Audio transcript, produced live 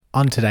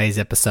On today's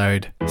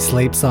episode,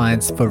 Sleep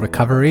Science for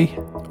Recovery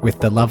with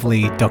the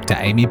lovely Dr.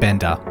 Amy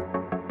Bender.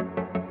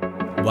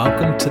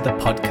 Welcome to the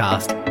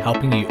podcast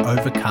helping you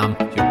overcome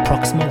your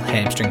proximal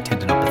hamstring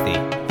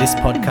tendinopathy. This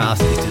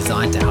podcast is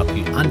designed to help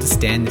you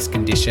understand this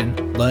condition,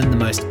 learn the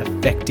most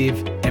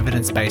effective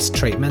evidence-based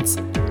treatments,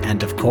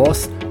 and of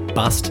course,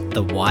 bust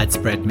the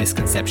widespread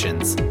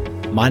misconceptions.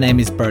 My name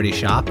is Brodie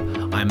Sharp.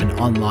 I'm an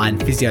online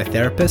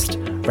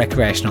physiotherapist,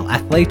 recreational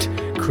athlete,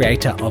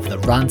 creator of the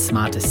Run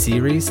Smarter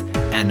series,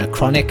 and a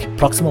chronic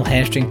proximal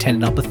hamstring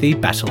tendinopathy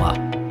battler.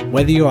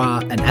 Whether you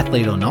are an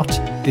athlete or not,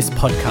 this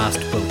podcast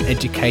will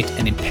educate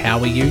and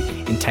empower you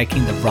in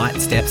taking the right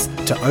steps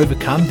to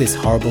overcome this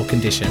horrible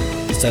condition.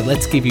 So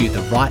let's give you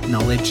the right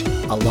knowledge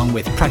along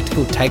with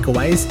practical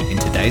takeaways in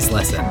today's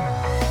lesson.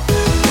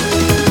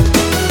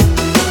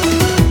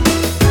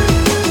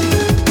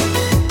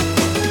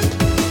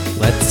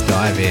 Let's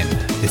dive in.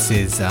 This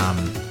is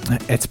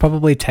it's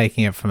probably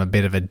taking it from a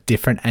bit of a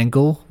different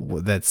angle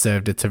that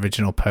served its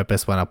original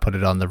purpose when I put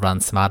it on the Run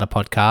Smarter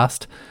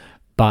podcast.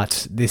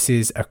 But this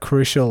is a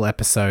crucial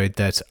episode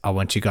that I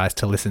want you guys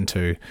to listen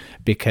to,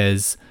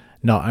 because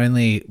not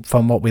only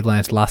from what we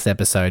learned last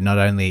episode, not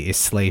only is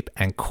sleep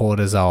and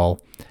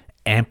cortisol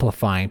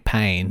amplifying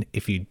pain.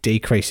 If you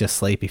decrease your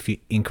sleep, if you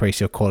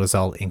increase your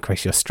cortisol,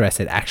 increase your stress,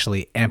 it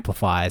actually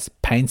amplifies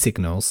pain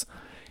signals.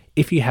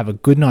 If you have a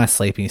good night's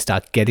sleep and you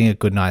start getting a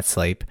good night's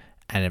sleep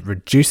and it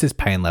reduces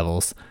pain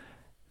levels,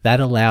 that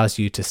allows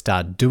you to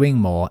start doing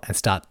more and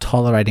start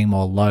tolerating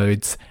more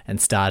loads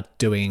and start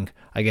doing,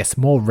 I guess,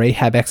 more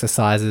rehab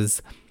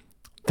exercises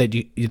that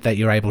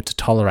you're able to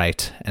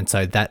tolerate. And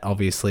so that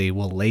obviously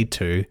will lead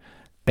to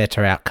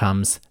better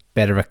outcomes,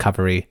 better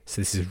recovery. So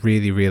this is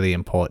really, really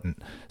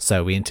important.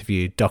 So we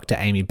interviewed Dr.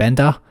 Amy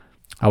Bender.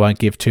 I won't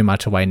give too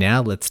much away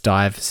now. Let's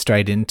dive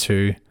straight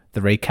into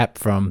the recap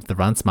from the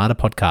Run Smarter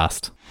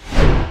podcast.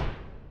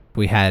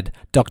 We had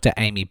Dr.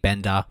 Amy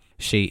Bender.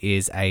 She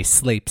is a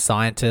sleep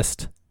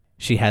scientist.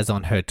 She has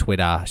on her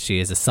Twitter, she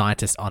is a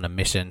scientist on a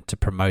mission to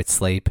promote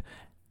sleep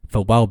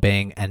for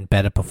well-being and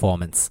better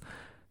performance.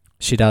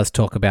 She does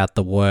talk about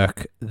the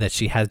work that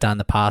she has done in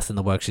the past and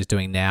the work she's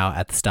doing now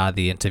at the start of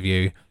the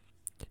interview.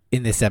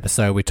 In this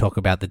episode, we talk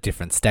about the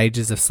different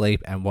stages of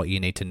sleep and what you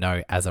need to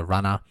know as a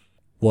runner.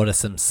 What are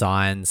some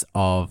signs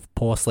of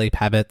poor sleep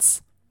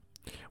habits?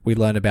 We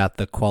learn about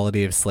the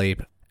quality of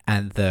sleep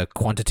and the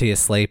quantity of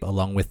sleep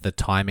along with the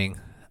timing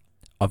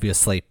of your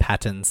sleep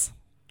patterns.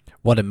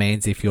 What it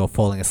means if you're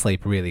falling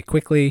asleep really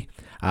quickly.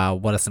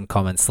 What are some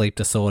common sleep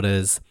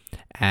disorders?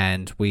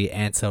 And we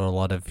answer a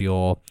lot of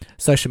your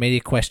social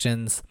media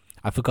questions.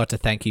 I forgot to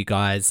thank you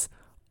guys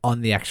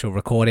on the actual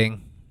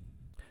recording,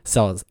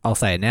 so I'll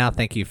say it now.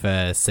 Thank you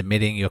for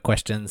submitting your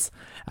questions.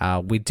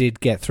 We did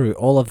get through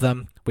all of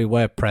them. We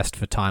were pressed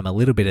for time a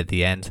little bit at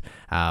the end.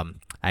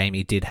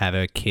 Amy did have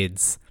her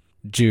kids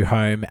due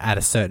home at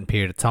a certain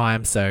period of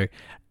time, so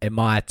it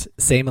might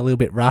seem a little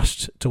bit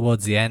rushed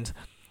towards the end.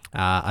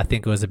 I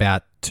think it was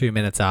about 2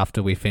 minutes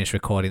after we finished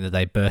recording that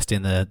they burst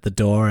in the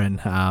door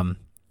and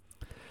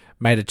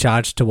made a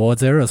charge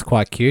towards her. It was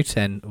quite cute,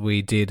 and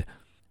we did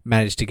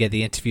manage to get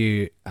the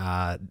interview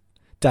done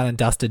and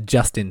dusted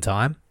just in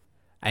time.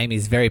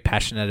 Amy's very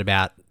passionate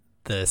about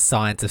the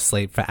science of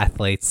sleep for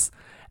athletes,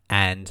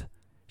 and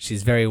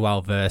she's very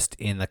well versed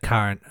in the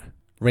current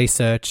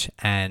research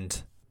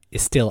and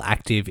is still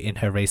active in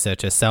her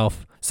research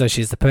herself. So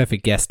she's the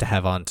perfect guest to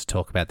have on to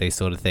talk about these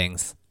sort of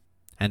things.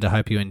 And I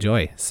hope you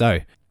enjoy. So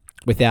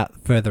without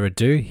further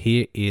ado,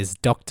 here is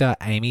Dr.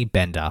 Amy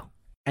Bender.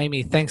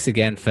 Amy, thanks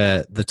again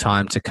for the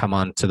time to come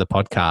on to the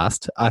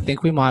podcast. I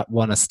think we might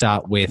want to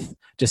start with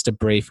just a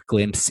brief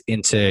glimpse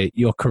into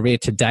your career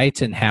to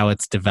date and how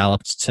it's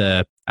developed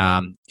to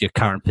your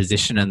current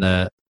position and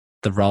the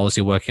roles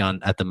you're working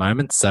on at the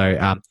moment.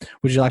 So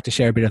would you like to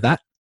share a bit of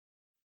that?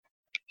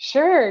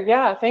 Sure.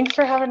 Yeah. Thanks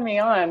for having me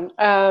on.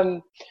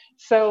 I'm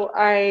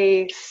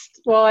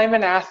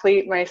an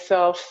athlete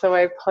myself. So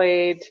I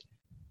played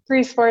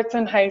 3 sports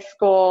in high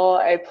school.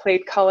 I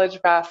played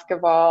college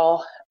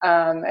basketball.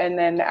 And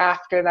then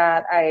after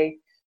that, I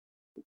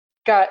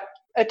got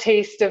a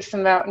taste of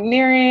some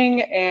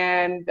mountaineering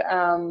and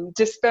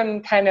just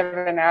been kind of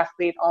an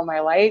athlete all my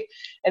life.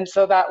 And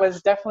so that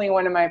was definitely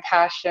one of my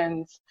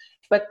passions.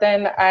 But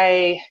then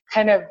I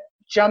kind of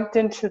jumped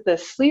into the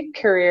sleep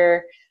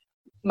career.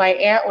 My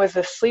aunt was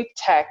a sleep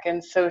tech,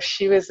 and so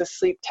she was a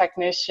sleep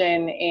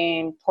technician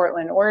in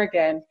Portland,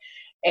 Oregon,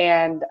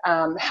 and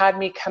had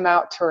me come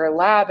out to her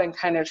lab and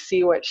kind of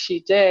see what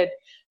she did.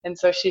 And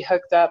so she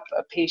hooked up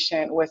a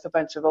patient with a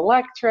bunch of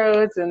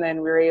electrodes, and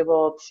then we were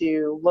able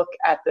to look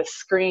at the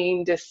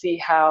screen to see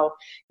how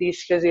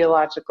these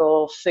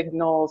physiological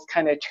signals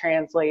kind of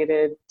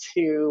translated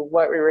to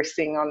what we were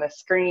seeing on the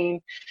screen.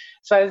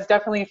 So I was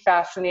definitely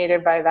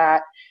fascinated by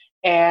that.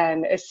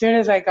 And as soon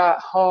as I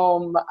got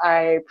home,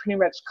 I pretty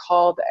much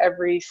called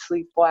every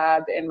sleep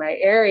lab in my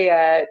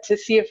area to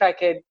see if I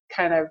could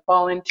kind of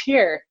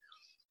volunteer.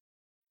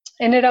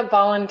 Ended up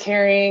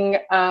volunteering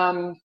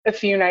a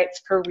few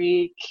nights per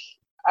week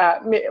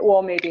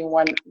maybe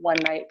one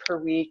night per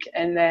week,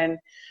 and then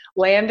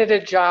landed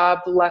a job,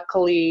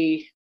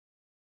 luckily,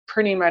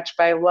 pretty much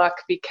by luck,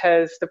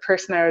 because the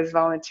person I was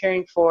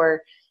volunteering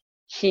for,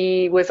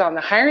 he was on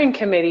the hiring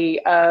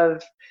committee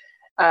of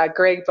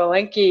Greg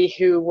Belenke,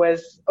 who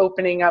was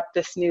opening up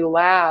this new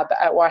lab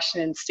at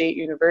Washington State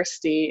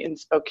University in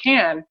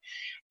Spokane,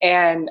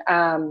 and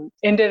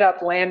ended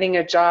up landing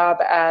a job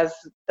as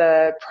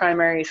the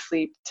primary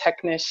sleep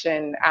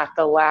technician at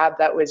the lab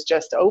that was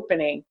just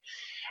opening.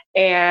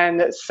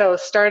 And so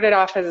started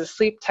off as a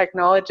sleep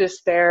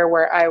technologist there,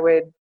 where I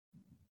would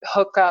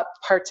hook up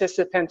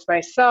participants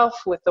myself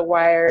with the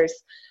wires,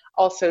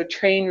 also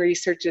train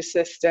research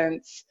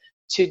assistants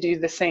to do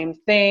the same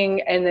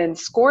thing, and then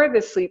score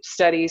the sleep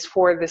studies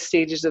for the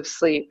stages of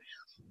sleep.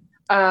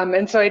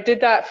 And so I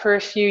did that for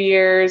a few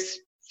years,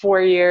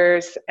 4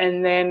 years,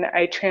 and then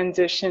I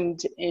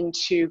transitioned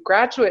into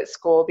graduate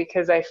school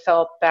because I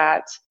felt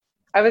that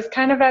I was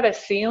kind of at a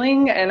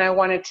ceiling and I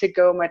wanted to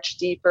go much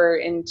deeper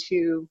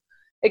into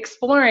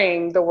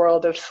exploring the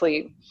world of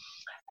sleep.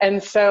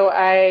 And so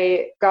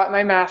I got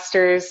my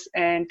master's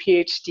and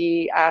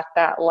PhD at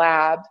that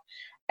lab.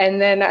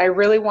 And then I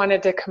really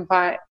wanted to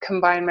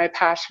combine my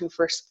passion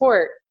for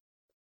sport.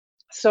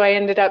 So I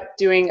ended up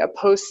doing a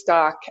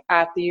postdoc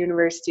at the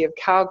University of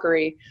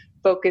Calgary,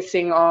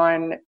 focusing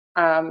on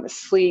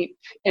sleep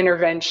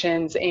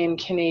interventions in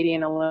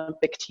Canadian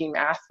Olympic team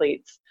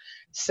athletes.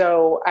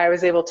 So I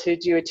was able to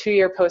do a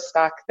 2-year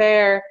postdoc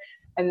there.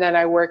 And then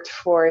I worked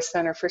for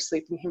Center for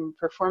Sleep and Human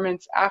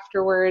Performance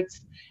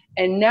afterwards.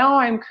 And now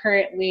I'm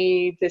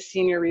currently the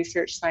senior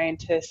research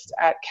scientist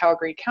at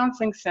Calgary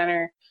Counseling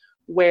Center,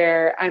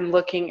 where I'm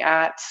looking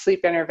at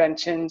sleep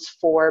interventions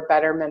for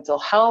better mental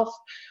health,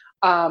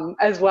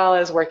 as well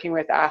as working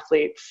with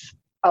athletes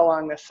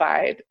along the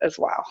side as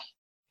well.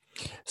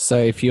 So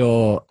if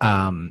you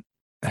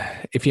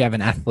have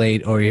an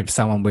athlete or you have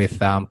someone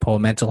with poor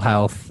mental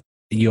health,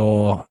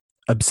 you're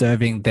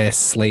observing their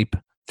sleep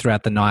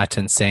throughout the night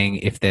and seeing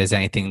if there's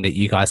anything that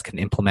you guys can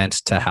implement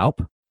to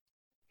help?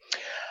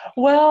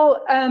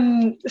 Well,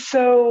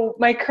 so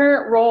my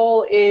current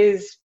role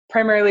is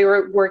primarily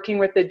working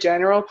with the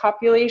general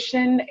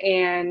population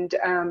and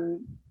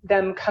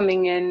them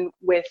coming in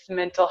with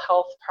mental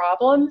health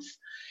problems.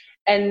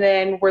 And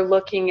then we're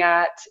looking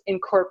at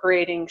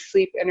incorporating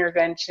sleep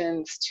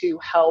interventions to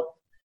help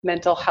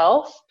mental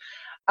health.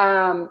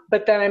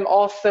 But then I'm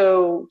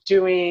also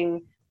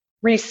doing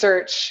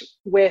research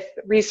with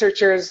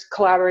researchers,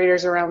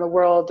 collaborators around the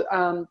world,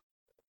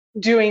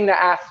 doing the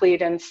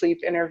athlete and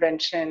sleep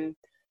intervention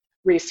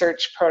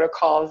research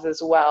protocols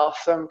as well.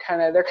 So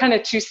they're kind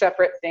of two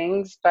separate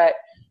things, but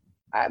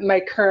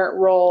my current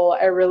role,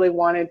 I really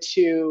wanted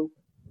to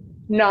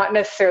not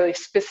necessarily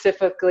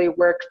specifically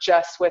work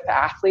just with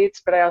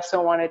athletes, but I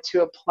also wanted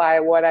to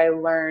apply what I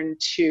learned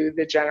to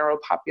the general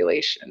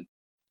population.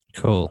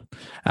 Cool.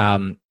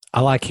 I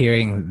like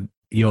hearing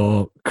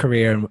your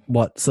career and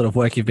what sort of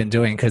work you've been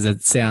doing, because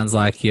it sounds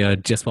like you're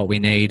just what we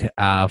need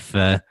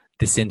for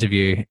this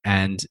interview,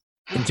 and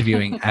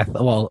interviewing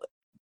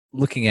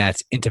looking at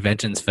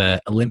interventions for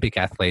Olympic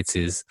athletes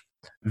is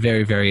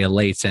very, very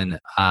elite, and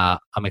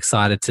I'm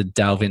excited to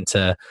delve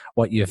into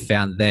what you've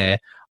found there.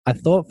 I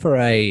thought for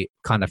a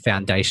kind of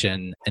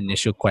foundation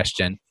initial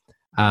question,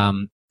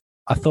 I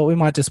thought we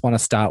might just want to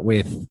start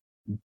with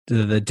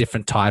the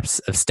different types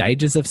of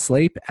stages of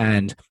sleep,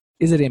 and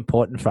is it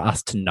important for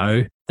us to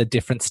know the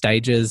different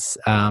stages,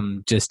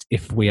 just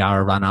if we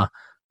are a runner,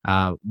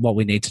 what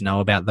we need to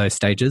know about those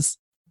stages?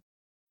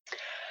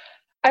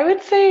 I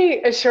would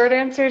say a short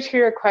answer to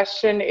your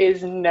question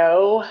is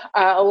no.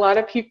 A lot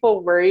of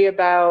people worry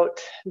about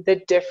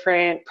the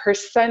different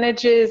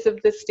percentages of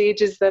the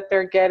stages that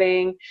they're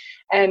getting,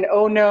 and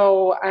oh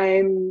no,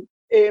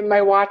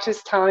 my watch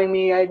is telling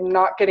me I'm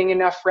not getting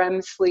enough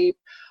REM sleep.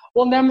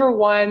 Well, number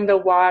one, the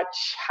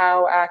watch,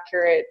 how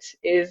accurate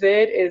is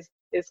it, is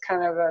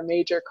kind of a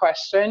major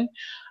question.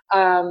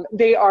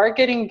 They are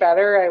getting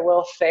better, I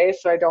will say,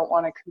 so I don't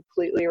want to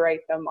completely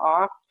write them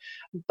off.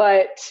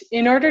 But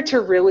in order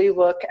to really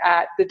look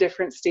at the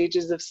different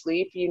stages of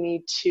sleep, you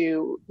need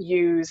to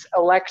use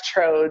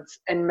electrodes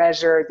and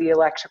measure the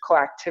electrical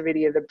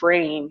activity of the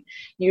brain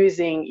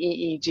using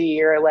EEG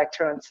or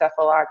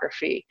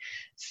electroencephalography.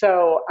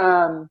 So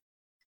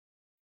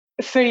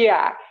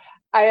yeah,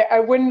 I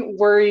wouldn't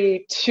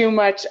worry too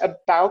much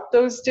about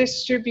those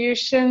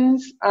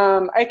distributions.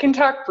 I can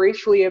talk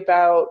briefly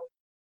about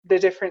the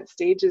different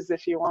stages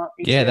if you want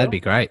me to. Yeah, that'd be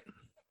great.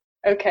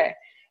 Okay.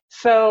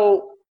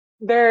 So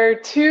there are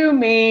two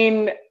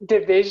main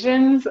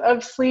divisions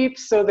of sleep.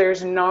 So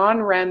there's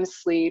non-REM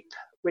sleep,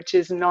 which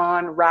is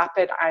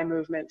non-rapid eye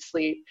movement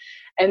sleep.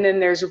 And then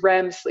there's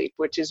REM sleep,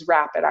 which is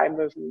rapid eye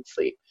movement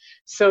sleep.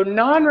 So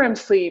non-REM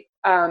sleep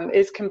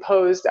is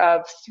composed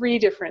of 3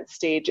 different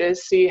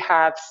stages. So you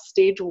have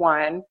stage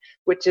 1,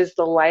 which is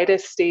the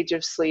lightest stage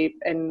of sleep,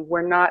 and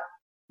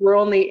we're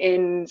only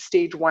in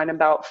stage 1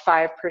 about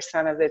 5%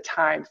 of the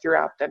time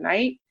throughout the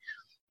night.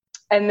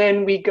 And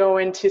then we go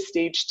into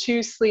stage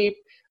 2 sleep,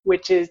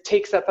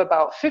 takes up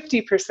about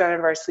 50%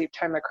 of our sleep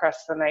time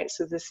across the night.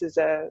 So this is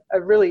a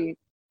really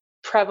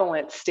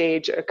prevalent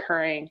stage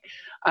occurring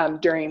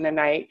during the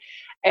night.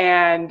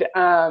 And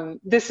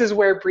this is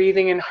where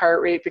breathing and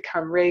heart rate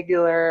become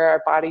regular,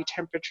 our body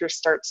temperature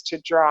starts to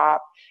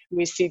drop,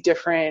 we see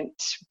different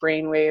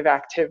brainwave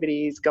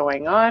activities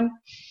going on.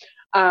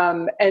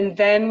 And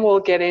then we'll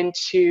get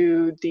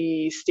into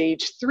the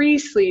stage 3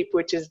 sleep,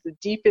 which is the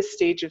deepest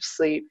stage of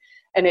sleep,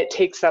 and it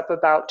takes up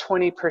about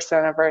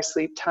 20% of our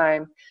sleep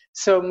time.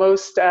 So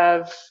most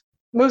of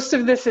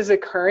this is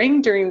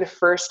occurring during the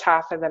first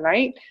half of the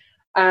night.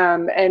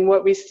 And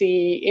what we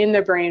see in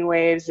the brain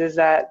waves is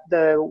that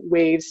the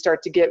waves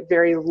start to get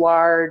very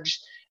large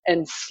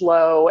and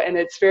slow, and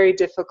it's very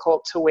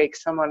difficult to wake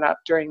someone up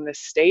during this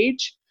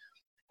stage.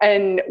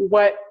 And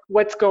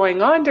what's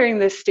going on during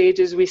this stage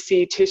is we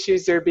see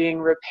tissues are being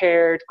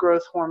repaired,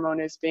 growth hormone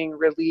is being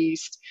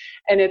released,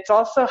 and it's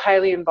also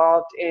highly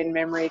involved in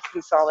memory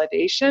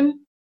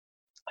consolidation.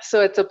 So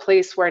it's a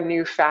place where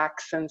new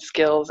facts and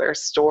skills are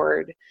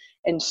stored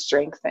and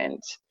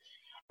strengthened.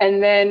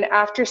 And then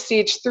after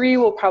stage 3,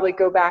 we'll probably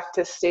go back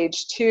to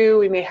stage 2.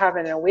 We may have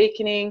an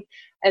awakening,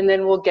 and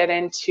then we'll get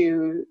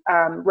into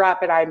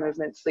rapid eye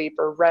movement sleep,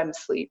 or REM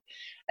sleep.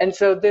 And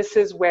so this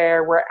is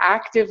where we're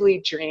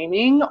actively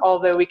dreaming,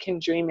 although we can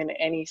dream in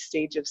any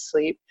stage of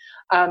sleep.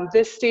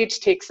 This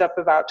stage takes up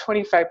about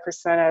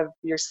 25% of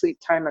your sleep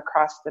time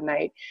across the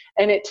night.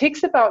 And it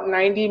takes about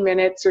 90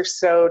 minutes or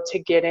so to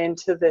get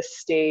into this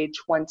stage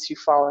once you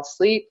fall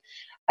asleep.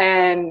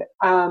 And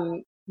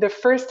the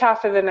first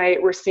half of the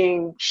night, we're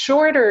seeing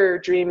shorter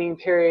dreaming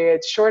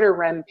periods, shorter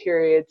REM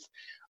periods,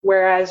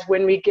 whereas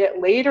when we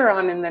get later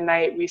on in the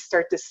night, we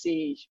start to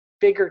see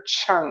bigger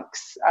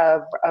chunks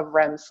of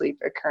REM sleep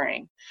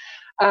occurring.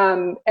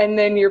 And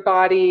then your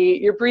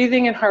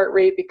breathing and heart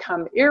rate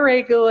become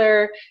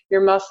irregular, your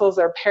muscles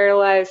are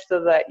paralyzed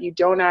so that you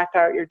don't act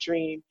out your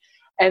dream.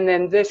 And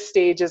then this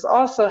stage is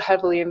also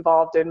heavily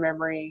involved in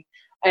memory,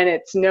 and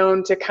it's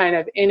known to kind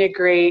of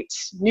integrate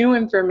new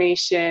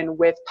information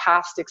with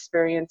past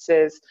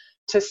experiences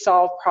to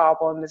solve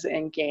problems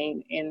and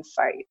gain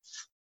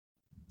insights.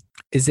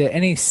 Is there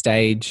any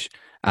stage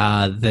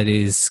that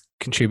is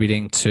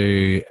contributing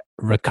to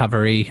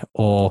recovery,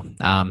 or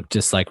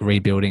just like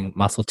rebuilding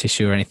muscle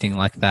tissue or anything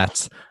like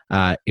that,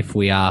 if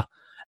we are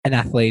an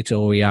athlete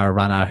or we are a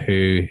runner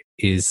who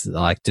is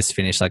like just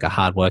finished like a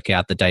hard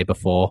workout the day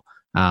before?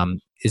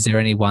 Is there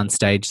any one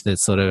stage that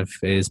sort of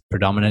is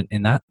predominant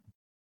in that?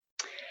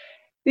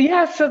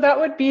 Yeah, so that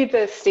would be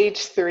the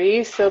stage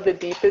 3, so the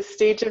deepest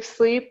stage of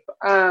sleep.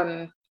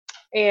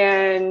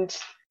 And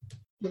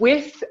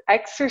with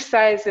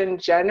exercise in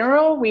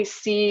general, we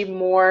see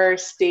more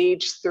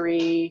stage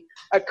 3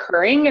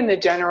 occurring in the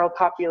general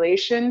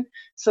population.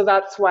 So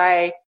that's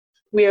why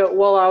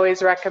we'll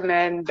always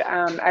recommend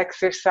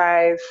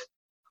exercise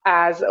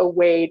as a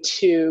way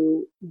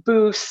to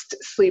boost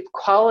sleep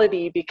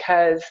quality,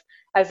 because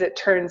as it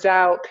turns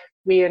out,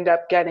 we end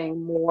up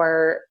getting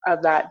more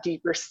of that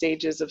deeper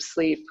stages of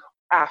sleep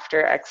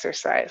after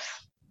exercise.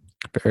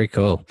 Very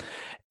cool.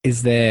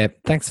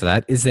 Thanks for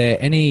that. Is there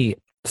any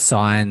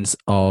signs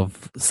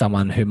of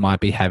someone who might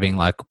be having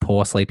like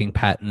poor sleeping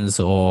patterns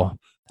or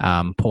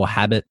poor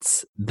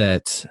habits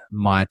that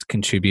might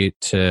contribute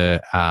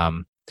to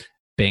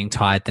being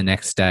tired the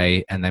next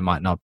day, and they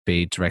might not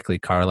be directly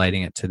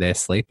correlating it to their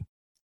sleep?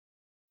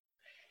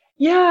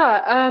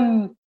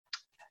 Yeah,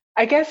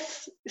 I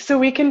guess, so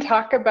we can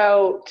talk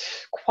about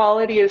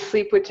quality of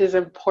sleep, which is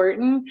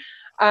important.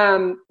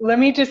 Let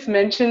me just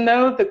mention,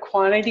 though, the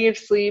quantity of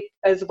sleep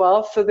as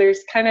well. So there's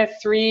kind of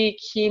 3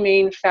 key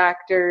main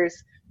factors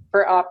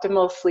for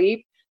optimal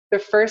sleep. The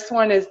first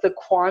one is the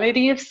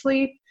quantity of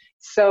sleep.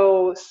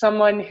 So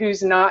someone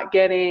who's not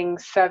getting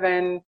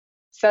 7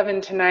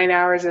 to 9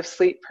 hours of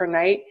sleep per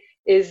night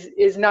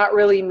is not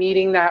really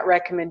meeting that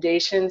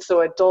recommendation.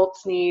 So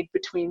adults need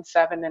between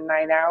 7 and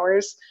 9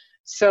 hours.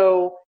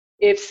 So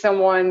if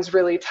someone's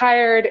really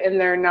tired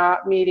and they're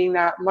not meeting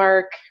that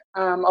mark,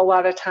 a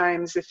lot of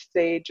times if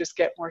they just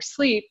get more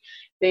sleep,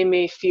 they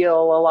may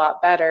feel a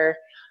lot better.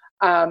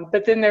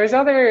 But then there's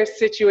other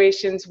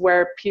situations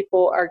where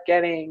people are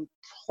getting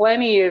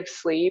plenty of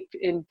sleep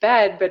in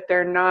bed, but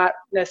they're not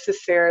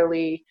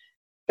necessarily,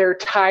 they're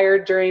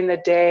tired during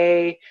the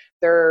day,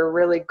 they're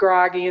really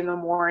groggy in the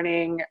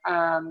morning,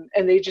 and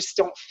they just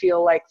don't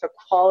feel like the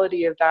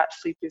quality of that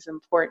sleep is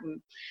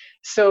important.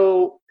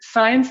 So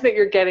signs that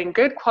you're getting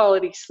good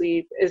quality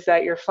sleep is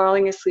that you're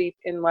falling asleep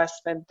in less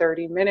than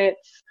 30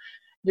 minutes,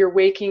 you're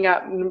waking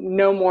up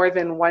no more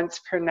than once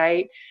per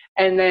night,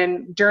 and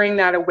then during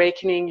that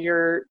awakening,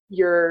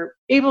 you're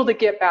able to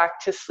get back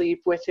to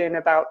sleep within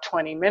about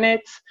 20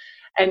 minutes,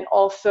 and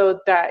also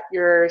that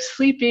you're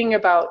sleeping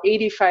about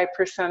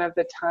 85% of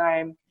the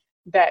time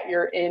that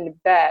you're in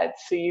bed,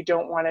 so you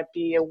don't want to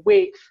be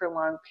awake for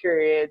long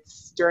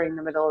periods during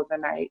the middle of the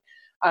night.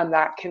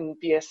 That can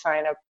be a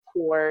sign of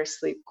poor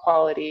sleep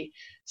quality.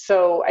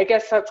 So I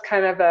guess that's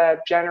kind of a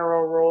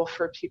general rule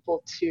for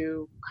people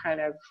to kind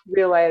of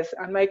realize,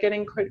 am I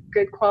getting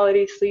good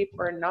quality sleep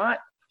or not?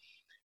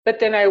 But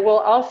then I will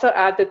also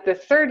add that the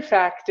third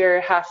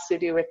factor has to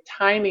do with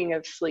timing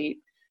of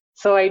sleep.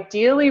 So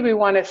ideally, we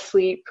want to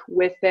sleep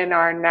within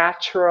our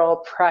natural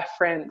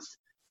preference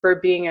for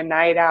being a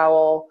night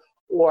owl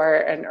or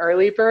an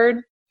early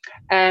bird.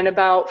 And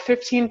about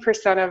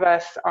 15% of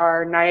us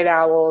are night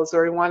owls,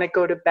 or we want to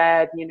go to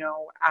bed,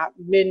 at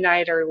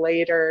midnight or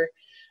later,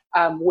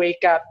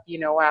 wake up,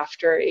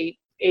 after 8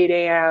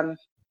 a.m.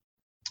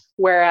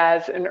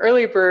 Whereas an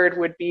early bird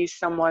would be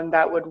someone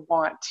that would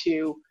want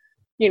to,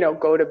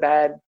 go to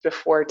bed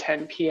before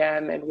 10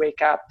 p.m. and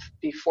wake up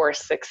before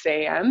 6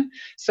 a.m.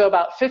 So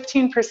about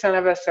 15%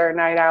 of us are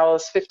night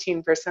owls,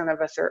 15%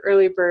 of us are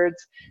early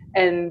birds,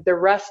 and the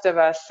rest of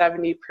us,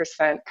 70%,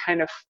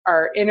 kind of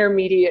are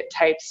intermediate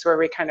types where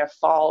we kind of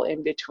fall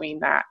in between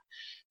that.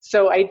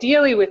 So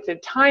ideally with the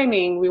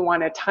timing, we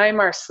want to time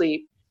our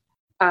sleep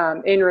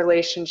in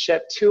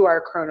relationship to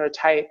our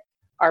chronotype,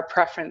 our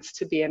preference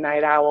to be a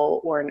night owl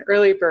or an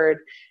early bird.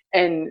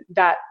 And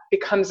that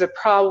becomes a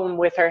problem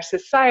with our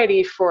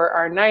society for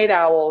our night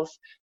owls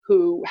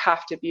who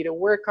have to be to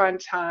work on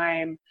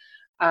time,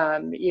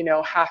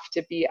 have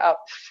to be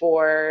up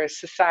for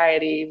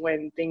society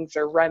when things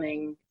are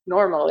running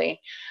normally.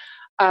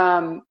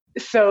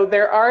 So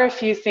there are a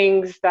few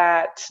things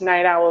that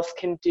night owls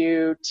can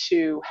do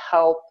to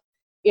help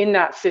in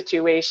that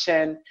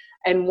situation.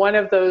 And one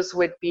of those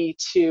would be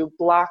to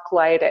block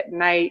light at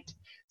night.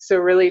 So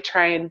really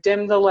try and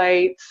dim the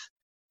lights,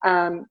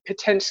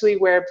 potentially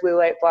wear blue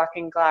light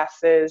blocking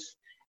glasses,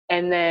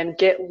 and then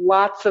get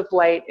lots of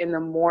light in the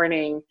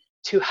morning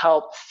to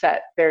help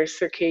set their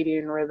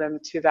circadian rhythm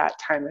to that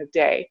time of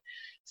day.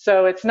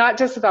 So it's not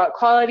just about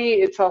quality,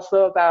 it's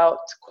also about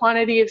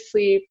quantity of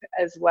sleep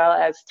as well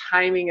as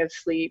timing of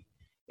sleep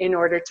in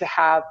order to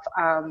have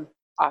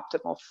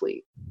optimal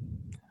sleep.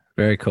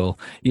 Very cool.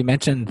 You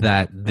mentioned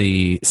that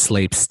the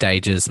sleep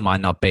stages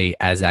might not be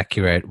as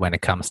accurate when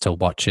it comes to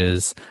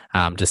watches,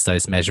 just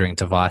those measuring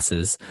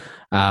devices.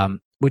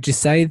 Would you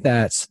say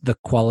that the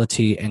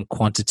quality and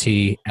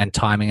quantity and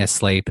timing of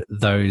sleep,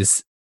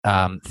 those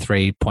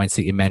 3 points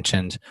that you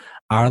mentioned,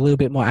 are a little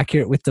bit more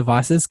accurate with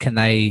devices? Can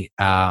they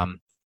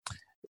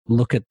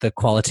look at the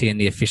quality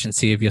and the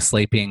efficiency of your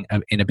sleeping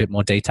in a bit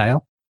more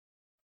detail?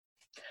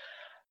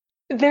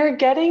 They're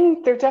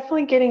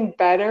definitely getting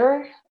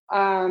better.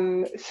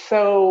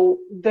 So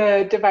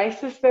the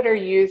devices that are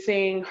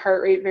using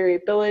heart rate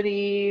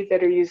variability,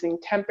 that are using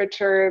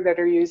temperature, that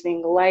are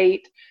using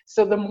light,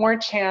 so the more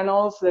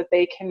channels that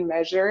they can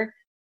measure,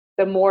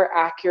 the more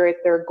accurate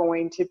they're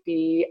going to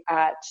be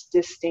at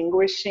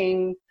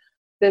distinguishing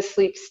the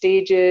sleep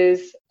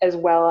stages as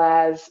well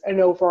as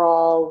an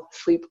overall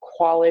sleep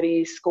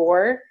quality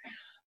score.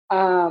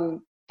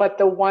 But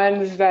the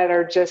ones that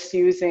are just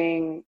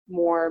using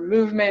more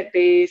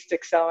movement-based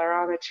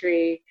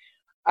accelerometry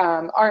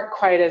aren't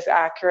quite as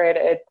accurate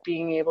at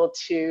being able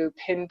to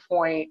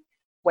pinpoint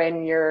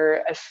when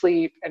you're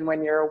asleep and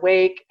when you're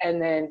awake,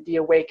 and then the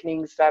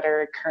awakenings that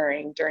are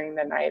occurring during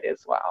the night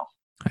as well.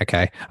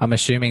 Okay. I'm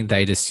assuming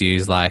they just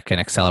use like an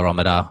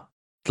accelerometer.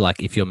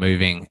 Like if you're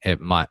moving, it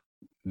might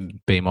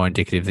be more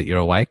indicative that you're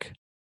awake.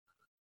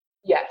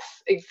 Yes,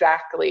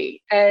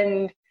 exactly.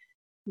 And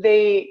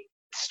they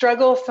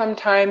struggle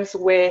sometimes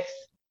with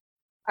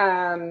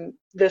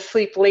the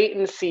sleep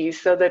latency,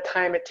 so the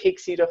time it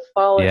takes you to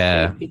fall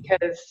asleep,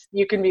 because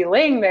you can be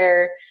laying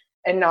there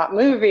and not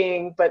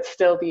moving but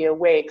still be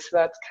awake. So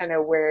that's kind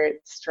of where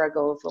it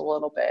struggles a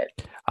little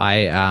bit.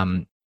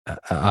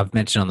 I've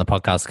mentioned on the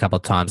podcast a couple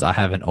of times, I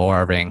have an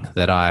Oura ring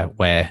that I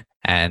wear,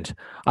 and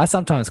I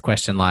sometimes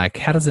question, like,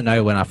 how does it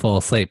know when I fall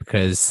asleep?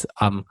 Because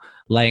I'm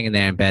laying in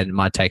there in bed, it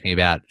might take me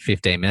about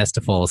 15 minutes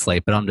to fall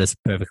asleep, but I'm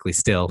just perfectly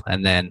still,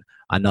 and then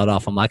I nod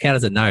off. I'm like, how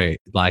does it know,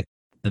 like,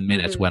 the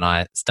minute when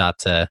I start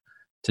to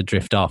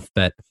drift off?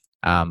 But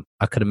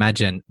I could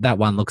imagine that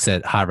one looks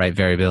at heart rate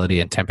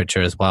variability and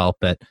temperature as well.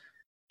 But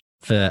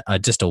for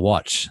just a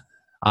watch,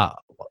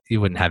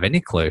 you wouldn't have any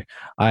clue.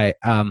 I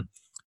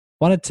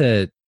wanted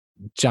to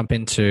jump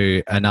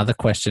into another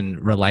question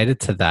related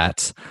to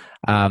that.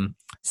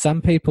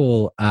 Some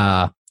people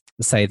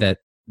say that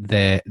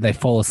they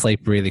fall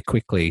asleep really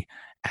quickly,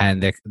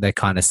 and they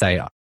kind of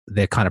say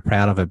they're kind of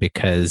proud of it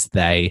because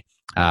they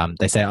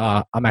say,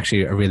 "Oh, I'm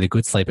actually a really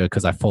good sleeper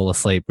because I fall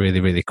asleep really,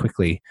 really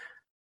quickly."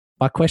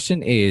 My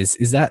question is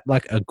that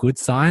like a good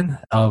sign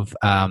of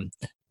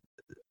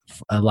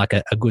like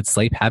a good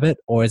sleep habit,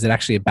 or is it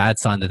actually a bad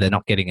sign that they're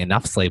not getting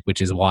enough sleep,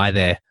 which is why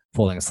they're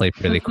falling asleep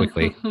really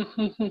quickly?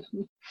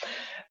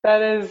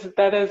 That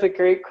is a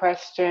great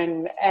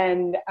question.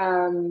 And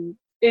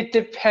it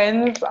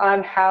depends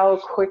on how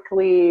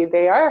quickly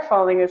they are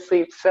falling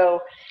asleep.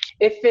 So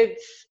if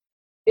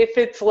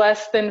it's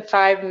less than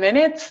 5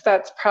 minutes,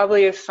 that's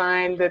probably a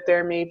sign that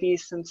there may be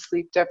some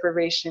sleep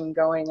deprivation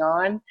going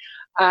on.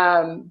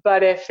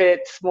 But if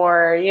it's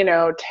more,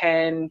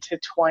 10 to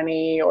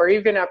 20 or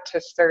even up to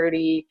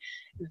 30,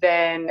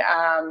 then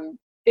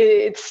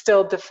it's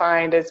still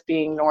defined as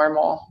being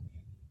normal.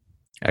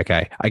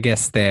 Okay. I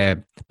guess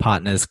their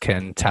partners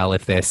can tell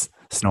if they're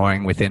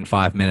snoring within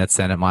 5 minutes,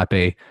 then it might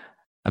be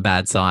a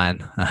bad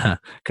sign.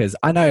 Because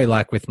I know,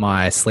 like with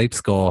my sleep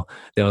score,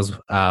 there was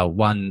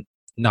one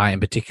night in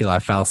particular I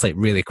fell asleep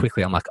really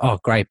quickly. I'm like, oh,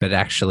 great, but it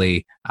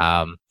actually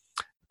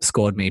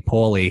scored me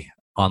poorly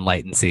on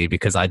latency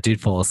because I did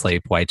fall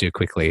asleep way too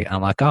quickly.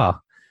 I'm like, oh,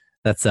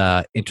 that's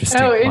a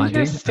interesting Oh, finding.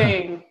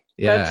 interesting.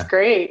 That's Yeah.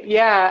 great.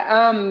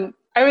 Yeah.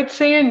 I would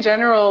say in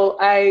general,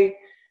 I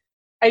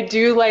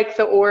do like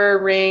the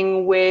Aura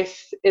Ring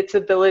with its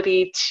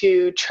ability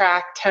to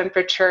track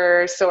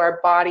temperature, so our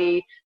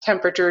body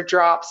temperature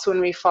drops when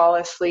we fall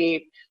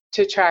asleep,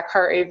 to track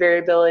heart rate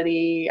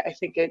variability. I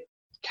think it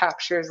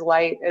captures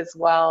light as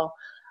well.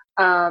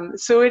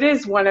 So it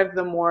is one of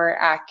the more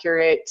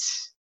accurate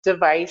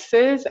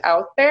devices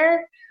out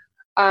there.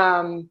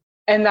 Um,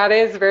 and that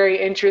is very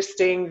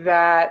interesting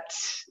that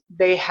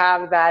they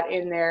have that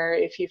in there.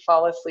 If you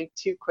fall asleep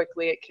too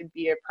quickly, it could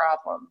be a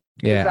problem,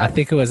 because Yeah, I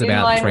think that's it was in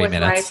about line three with my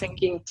minutes.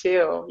 thinking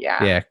too.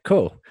 Yeah. Yeah,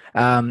 cool.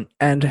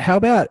 And how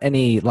about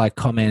any like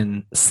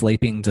common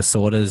sleeping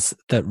disorders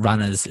that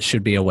runners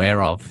should be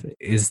aware of?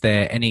 Is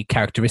there any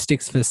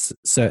characteristics for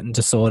certain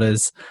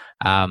disorders?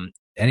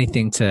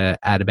 Anything to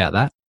add about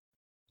that?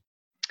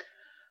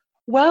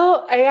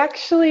 Well, I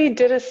actually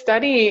did a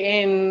study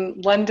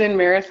in London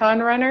marathon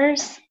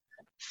runners.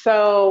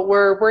 So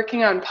we're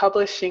working on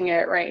publishing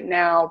it right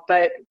now,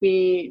 but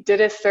we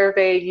did a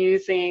survey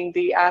using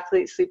the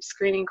athlete sleep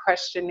screening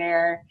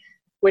questionnaire,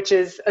 which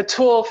is a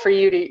tool for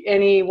you to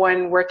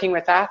anyone working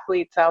with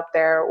athletes out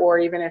there, or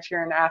even if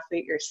you're an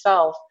athlete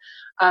yourself.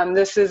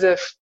 This is a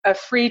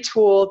free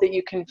tool that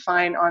you can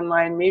find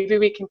online. Maybe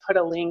we can put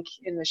a link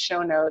in the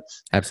show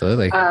notes,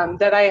 Absolutely.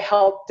 that I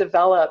helped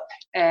develop,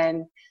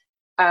 and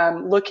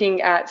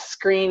looking at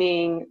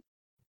screening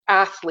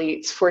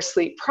athletes for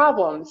sleep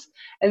problems.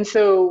 And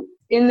so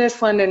in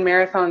this London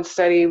Marathon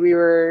study, we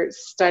were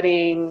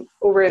studying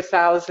over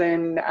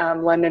 1,000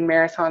 London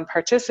Marathon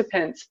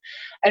participants.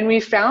 And we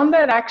found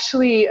that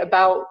actually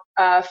about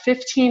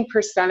 15%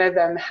 of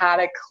them had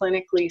a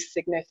clinically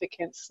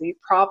significant sleep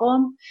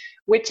problem,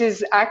 which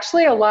is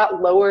actually a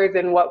lot lower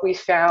than what we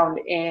found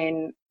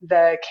in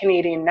the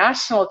Canadian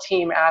national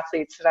team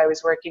athletes that I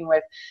was working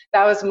with.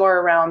 That was more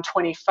around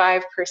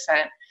 25%.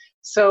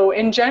 So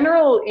in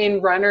general,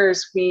 in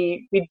runners,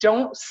 we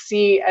don't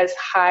see as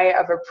high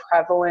of a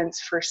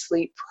prevalence for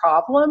sleep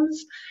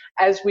problems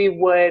as we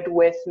would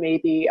with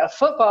maybe a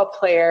football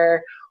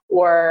player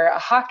or a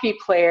hockey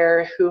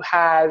player who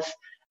has,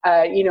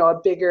 a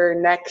bigger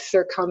neck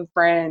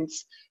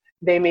circumference.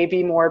 They may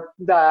be more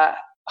the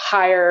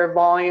higher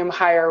volume,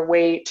 higher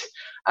weight.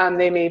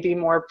 They may be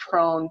more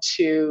prone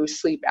to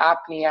sleep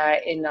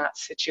apnea in that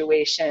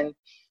situation.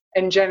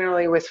 And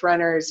generally with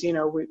runners,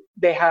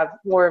 they have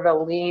more of a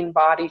lean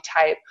body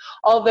type.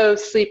 Although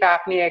sleep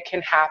apnea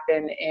can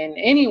happen in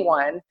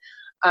anyone,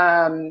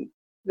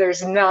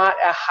 there's not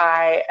as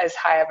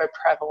high of a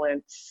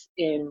prevalence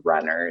in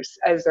runners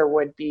as there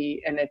would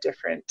be in a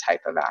different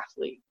type of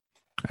athlete.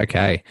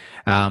 Okay.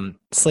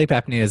 Sleep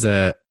apnea is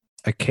a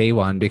key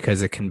one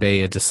because it can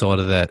be a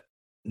disorder that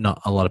not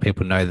a lot of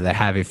people know that they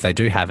have if they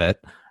do have it.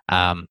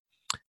 Um,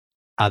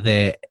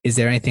 is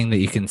there anything that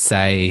you can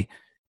say?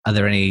 Are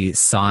there any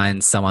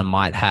signs someone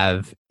might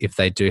have if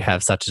they do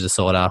have such a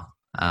disorder?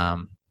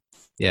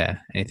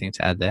 Anything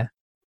to add there?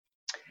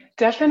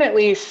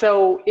 Definitely.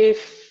 So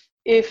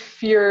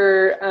if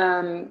your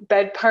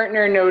bed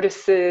partner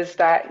notices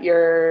that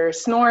you're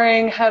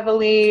snoring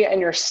heavily and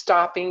you're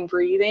stopping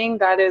breathing,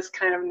 that is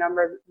kind of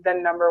the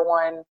number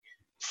one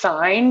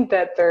sign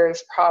that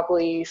there's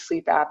probably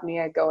sleep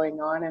apnea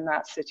going on in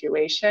that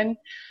situation.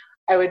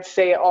 I would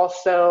say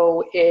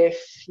also if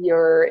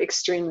you're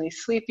extremely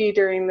sleepy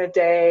during the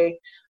day,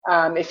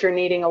 if you're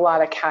needing a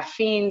lot of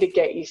caffeine to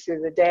get you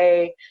through the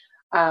day,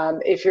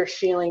 if you're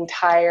feeling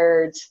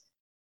tired,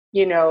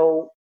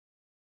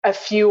 a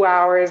few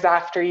hours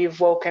after you've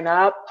woken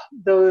up,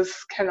 those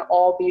can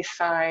all be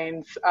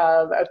signs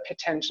of a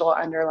potential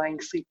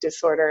underlying sleep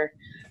disorder,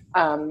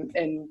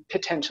 and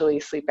potentially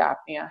sleep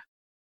apnea.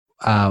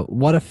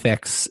 What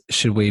effects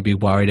should we be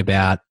worried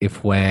about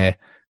if we're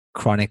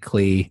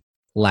chronically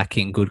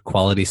lacking good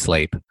quality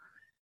sleep?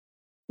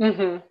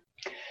 Mm-hmm.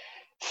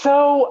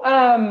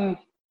 So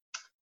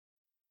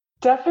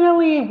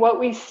definitely what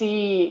we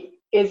see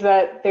is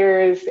that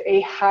there is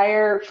a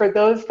higher, for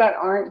those that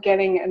aren't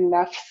getting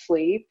enough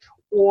sleep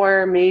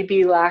or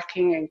maybe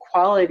lacking in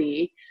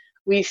quality,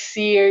 we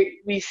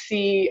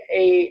see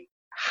a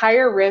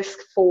higher risk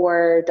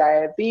for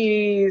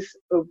diabetes,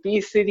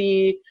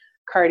 obesity,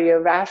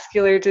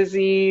 cardiovascular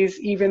disease.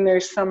 Even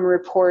there's some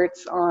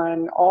reports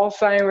on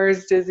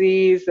Alzheimer's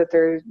disease that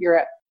you're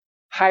at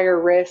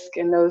higher risk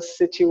in those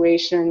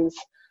situations.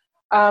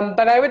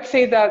 But I would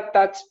say that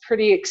that's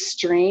pretty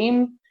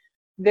extreme.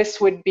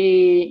 This would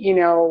be,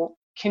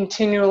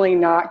 continually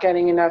not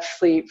getting enough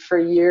sleep for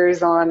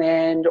years on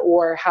end,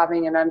 or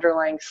having an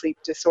underlying sleep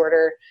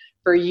disorder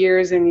for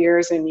years and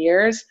years and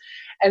years.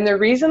 And the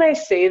reason I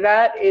say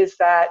that is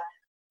that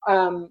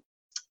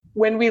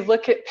when we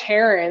look at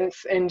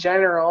parents in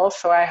general,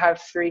 so I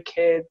have 3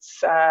 kids,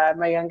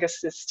 my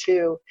youngest is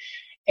 2,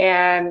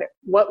 And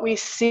what we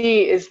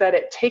see is that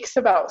it takes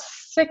about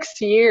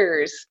 6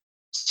 years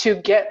to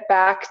get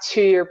back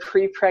to your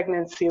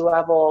pre-pregnancy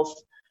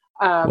levels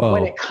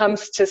when it Whoa.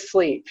 comes to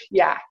sleep.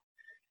 Yeah.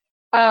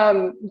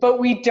 But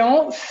we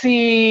don't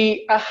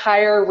see a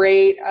higher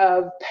rate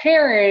of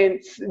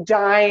parents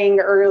dying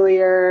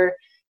earlier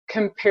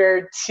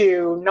compared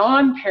to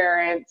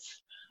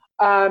non-parents.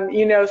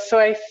 So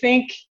I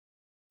think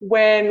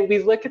when we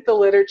look at the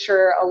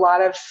literature, a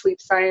lot of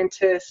sleep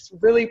scientists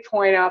really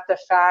point out the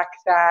fact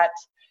that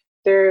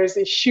there's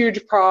a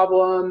huge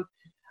problem,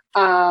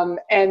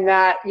 and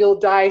that you'll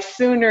die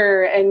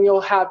sooner and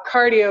you'll have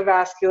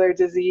cardiovascular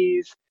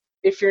disease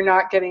if you're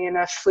not getting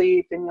enough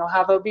sleep, and you'll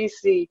have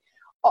obesity.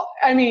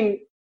 I mean,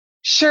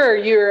 sure,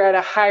 you're at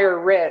a higher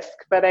risk,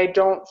 but I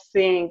don't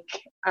think,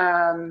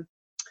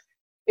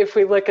 if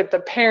we look at the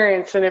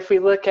parents and if we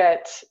look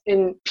at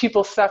in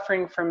people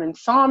suffering from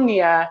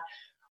insomnia,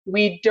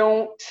 we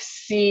don't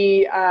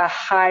see a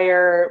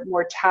higher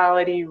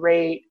mortality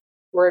rate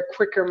or a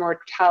quicker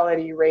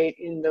mortality rate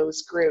in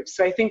those groups.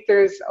 So I think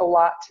there's a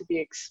lot to be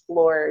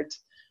explored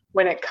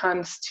when it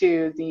comes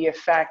to the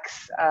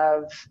effects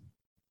of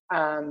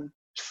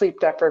sleep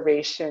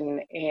deprivation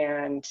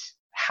and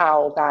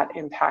how that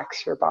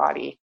impacts your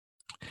body.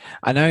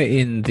 I know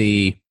in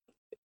the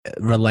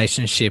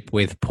relationship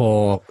with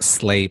poor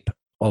sleep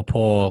or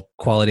poor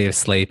quality of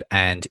sleep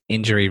and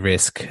injury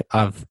risk,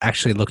 I've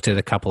actually looked at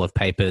a couple of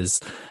papers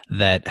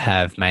that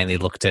have mainly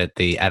looked at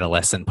the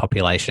adolescent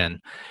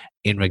population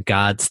in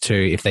regards to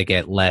if they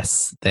get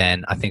less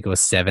than, I think it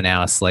was 7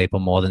 hours sleep or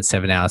more than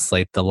 7 hours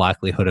sleep, the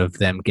likelihood of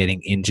them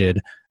getting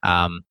injured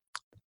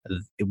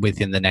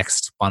within the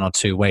next 1 or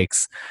 2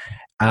 weeks.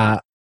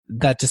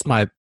 That just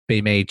might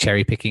be me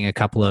cherry picking a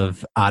couple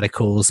of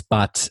articles,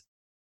 but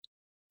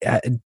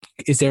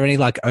is there any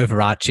like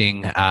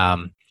overarching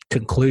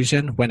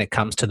conclusion when it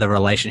comes to the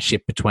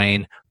relationship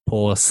between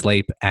poor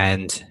sleep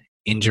and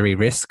injury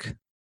risk?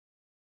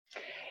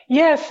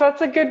 Yes,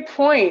 that's a good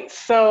point.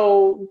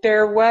 So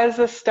there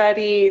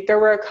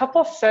were a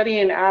couple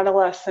studies in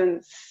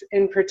adolescents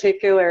in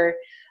particular,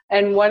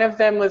 and one of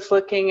them was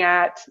looking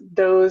at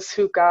those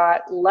who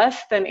got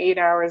less than 8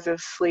 hours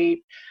of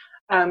sleep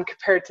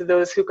compared to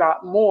those who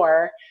got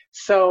more.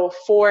 So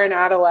for an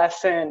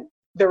adolescent,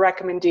 the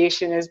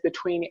recommendation is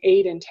between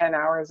 8 and 10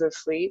 hours of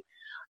sleep,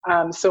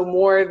 so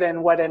more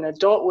than what an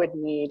adult would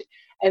need.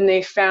 And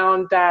they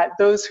found that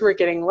those who were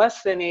getting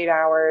less than 8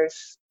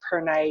 hours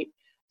per night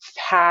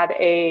had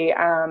a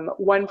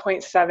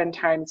 1.7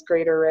 times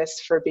greater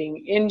risk for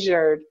being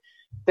injured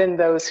than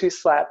those who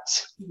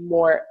slept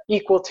more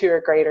equal to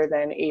or greater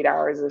than 8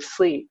 hours of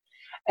sleep.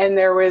 And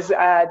there was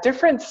a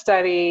different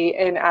study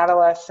in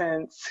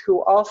adolescents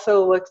who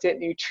also looked at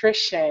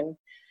nutrition,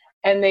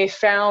 and they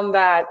found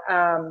that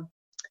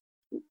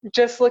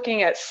just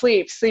looking at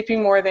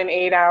sleeping more than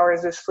 8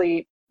 hours of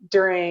sleep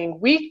during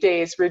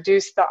weekdays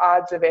reduced the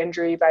odds of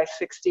injury by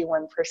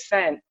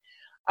 61%.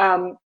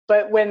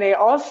 But when they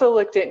also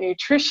looked at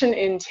nutrition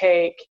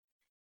intake,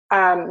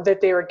 that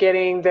they were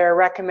getting their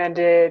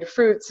recommended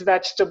fruits,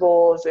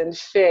 vegetables, and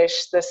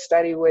fish, the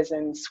study was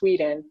in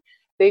Sweden,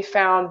 they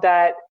found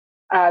that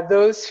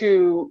those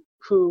who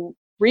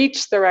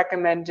reached the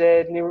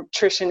recommended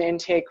nutrition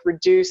intake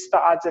reduced the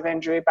odds of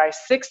injury by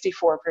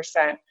 64%.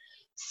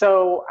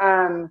 So,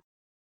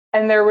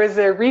 and there was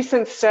a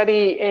recent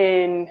study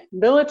in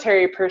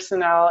military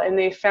personnel, and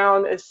they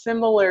found a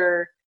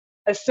similar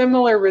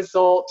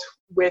result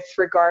with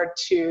regard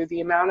to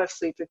the amount of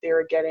sleep that they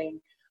were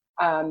getting.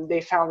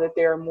 They found that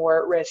they were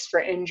more at risk for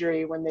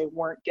injury when they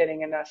weren't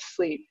getting enough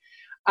sleep.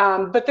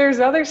 But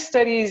there's other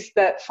studies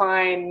that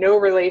find no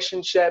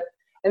relationship.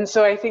 And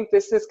so I think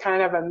this is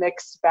kind of a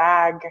mixed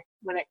bag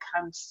when it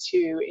comes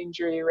to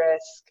injury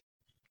risk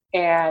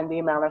and the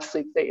amount of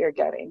sleep that you're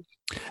getting.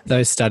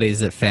 Those studies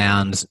that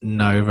found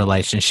no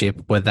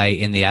relationship, were they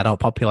in the adult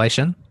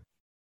population?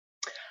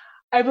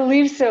 I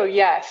believe so,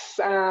 yes.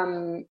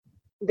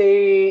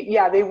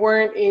 They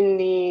weren't in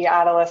the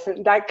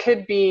adolescent. That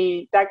could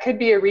be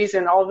a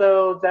reason,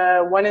 although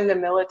the one in the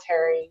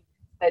military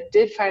that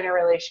did find a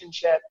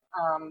relationship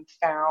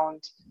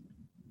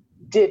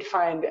did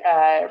find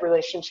a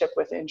relationship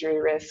with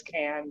injury risk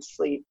and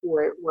sleep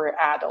were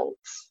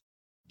adults.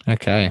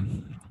 Okay.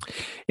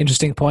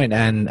 Interesting point,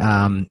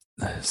 and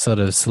sort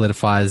of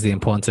solidifies the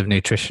importance of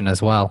nutrition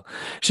as well.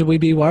 Should we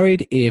be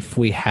worried if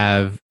we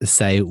have,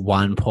 say,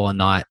 one poor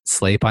night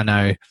sleep? I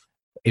know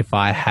if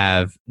I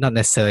have, not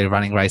necessarily a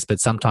running race, but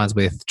sometimes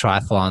with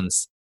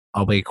triathlons,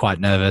 I'll be quite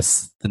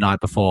nervous the night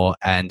before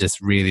and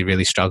just really,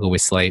 really struggle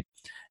with sleep.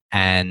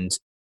 And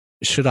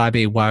should I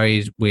be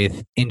worried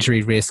with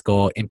injury risk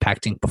or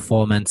impacting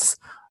performance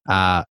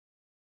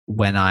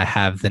when I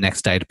have the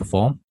next day to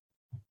perform?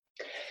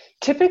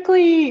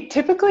 Typically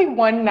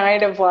one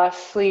night of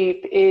lost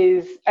sleep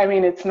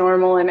it's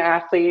normal in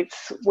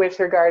athletes with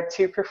regard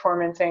to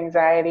performance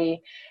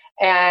anxiety,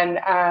 and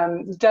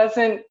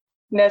doesn't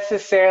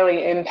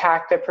necessarily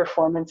impact the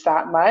performance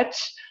that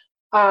much.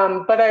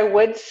 But I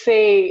would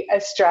say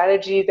a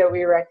strategy that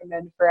we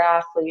recommend for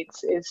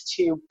athletes is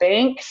to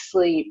bank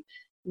sleep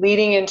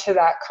leading into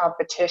that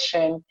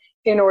competition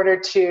in order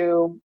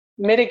to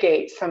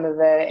mitigate some of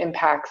the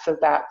impacts of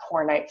that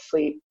poor night's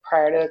sleep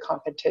prior to the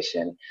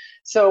competition.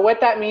 So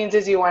what that means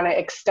is you want to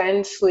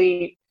extend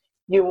sleep,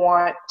 you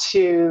want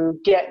to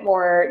get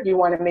more, you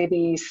want to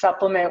maybe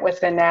supplement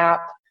with a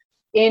nap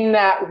in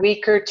that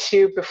week or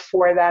two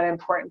before that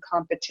important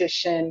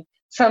competition.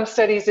 Some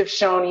studies have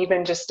shown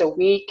even just a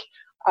week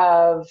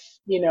of,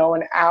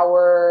 an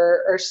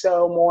hour or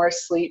so more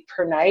sleep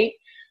per night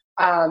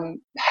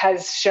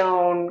has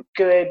shown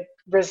good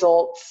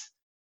results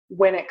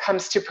when it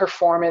comes to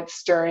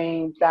performance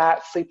during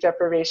that sleep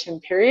deprivation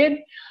period.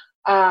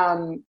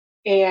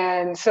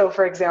 And so,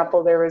 for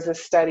example, there was a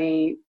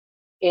study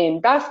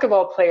in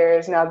basketball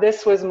players. Now,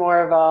 this was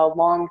more of a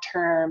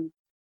long-term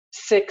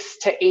 6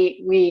 to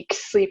 8 week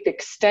sleep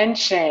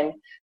extension,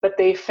 but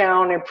they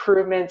found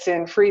improvements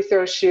in free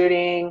throw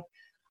shooting,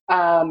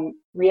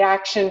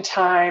 reaction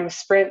time,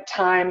 sprint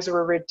times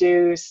were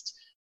reduced,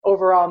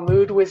 overall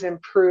mood was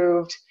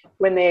improved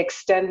when they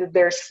extended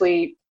their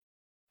sleep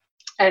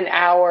an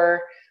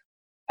hour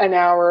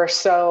or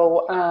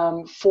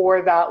so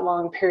for that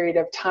long period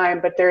of time.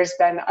 But there's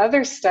been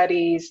other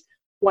studies,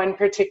 one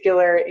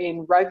particular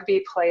in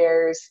rugby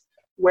players,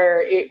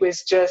 where it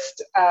was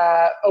just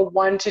a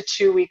 1 to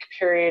 2 week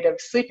period of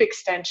sleep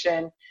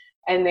extension,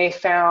 and they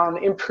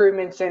found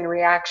improvements in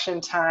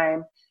reaction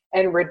time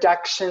and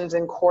reductions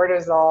in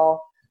cortisol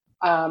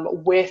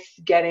with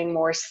getting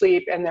more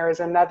sleep. And there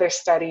was another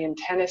study in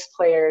tennis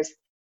players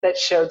that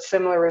showed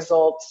similar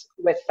results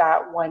with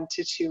that 1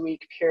 to 2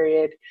 week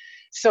period.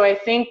 So I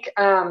think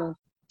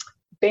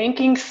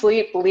banking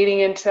sleep leading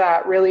into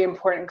that really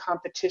important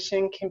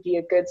competition can be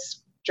a good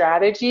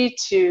strategy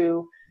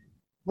to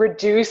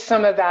reduce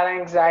some of that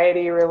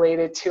anxiety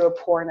related to a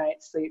poor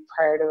night's sleep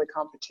prior to the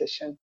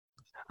competition.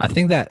 I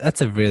think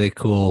that's a really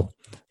cool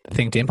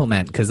thing to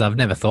implement, because I've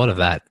never thought of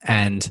that.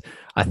 And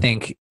I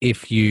think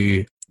if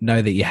you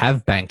know that you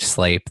have banked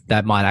sleep,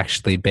 that might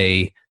actually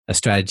be a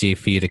strategy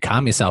for you to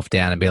calm yourself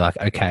down and be like,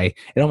 okay,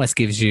 it almost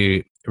gives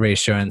you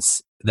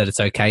reassurance that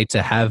it's okay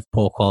to have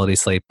poor quality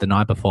sleep the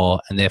night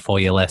before, and therefore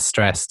you're less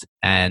stressed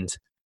and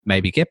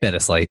maybe get better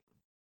sleep.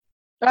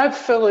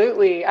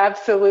 Absolutely.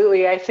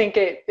 I think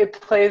it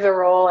plays a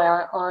role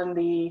on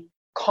the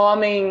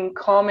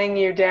calming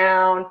you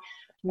down.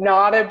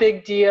 Not a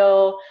big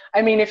deal.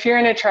 I mean, if you're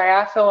in a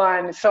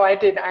triathlon, so I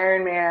did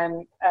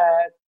Ironman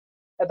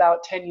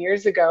about 10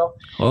 years ago.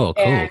 Oh,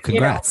 cool. And,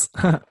 congrats.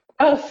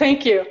 Oh,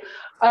 thank you.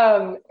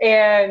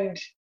 And,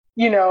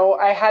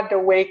 I had to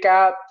wake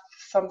up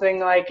something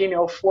like,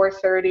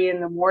 4:30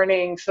 in the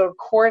morning. So of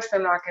course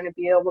I'm not going to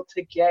be able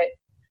to get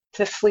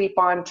to sleep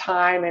on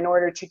time in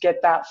order to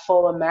get that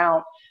full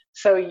amount.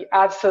 So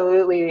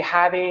absolutely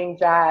having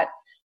that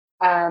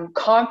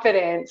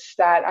confidence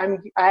that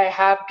I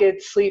have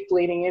good sleep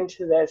leading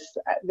into this,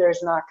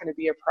 there's not going to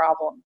be a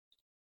problem.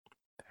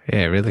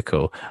 Yeah, really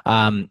cool.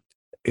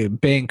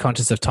 Being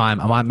conscious of time,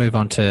 I might move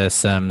on to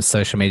some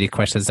social media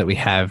questions that we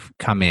have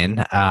come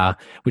in,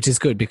 which is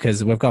good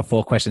because we've got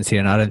 4 questions here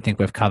and I don't think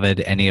we've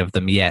covered any of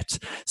them yet.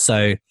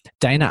 So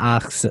Dana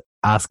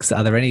asks,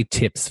 are there any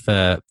tips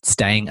for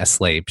staying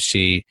asleep?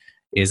 She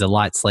is a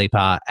light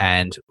sleeper,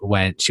 and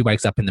when she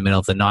wakes up in the middle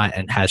of the night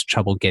and has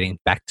trouble getting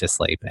back to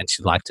sleep, and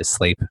she'd like to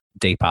sleep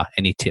deeper.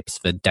 Any tips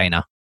for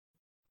Dana?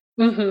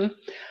 Mm-hmm.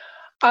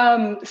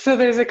 So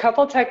there's a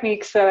couple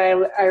techniques that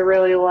I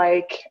really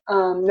like.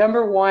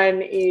 Number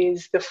one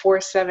is the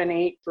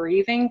 4-7-8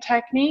 breathing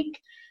technique.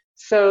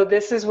 So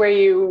this is where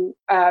you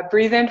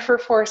breathe in for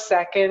 4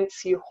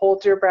 seconds, you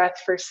hold your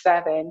breath for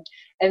 7,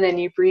 and then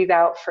you breathe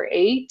out for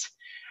 8.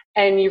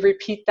 And you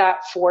repeat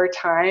that 4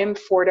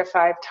 to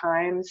 5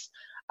 times.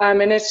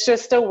 And it's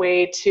just a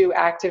way to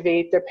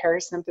activate the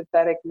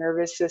parasympathetic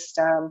nervous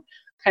system,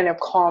 kind of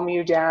calm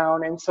you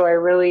down. And so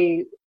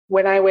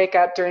when I wake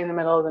up during the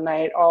middle of the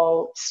night,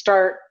 I'll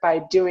start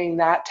by doing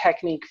that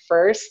technique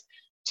first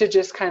to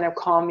just kind of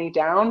calm me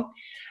down.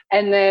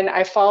 And then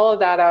I follow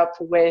that up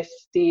with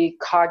the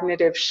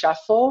cognitive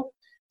shuffle.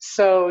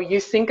 So you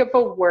think of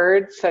a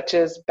word such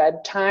as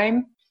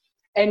bedtime,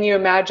 and you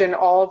imagine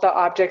all the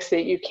objects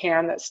that you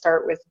can that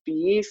start with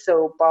B,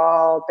 so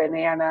ball,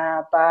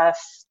 banana,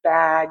 bus,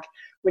 bag.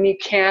 When you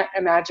can't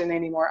imagine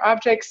any more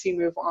objects, you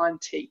move on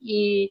to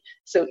E,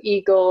 so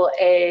eagle,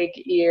 egg,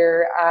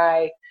 ear,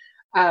 eye,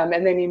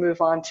 and then you move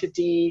on to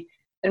D.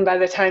 And by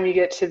the time you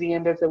get to the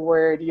end of the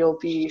word, you'll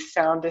be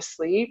sound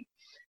asleep.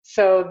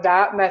 So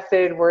that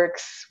method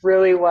works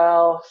really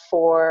well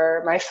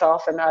for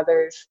myself and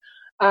others.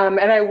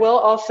 And I will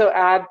also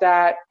add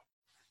that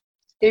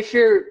if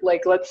you're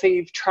let's say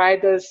you've tried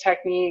those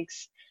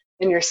techniques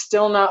and you're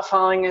still not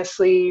falling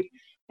asleep,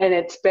 and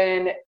it's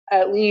been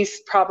at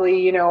least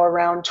probably,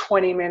 around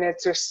 20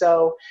 minutes or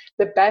so,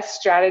 the best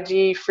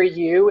strategy for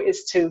you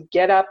is to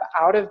get up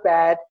out of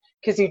bed,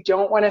 because you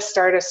don't want to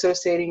start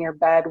associating your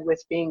bed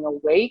with being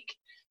awake.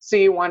 So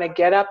you want to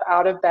get up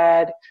out of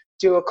bed,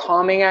 do a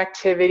calming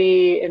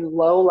activity in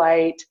low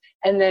light,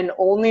 and then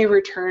only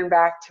return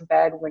back to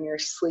bed when you're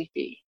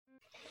sleepy.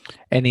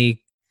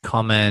 Any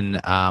common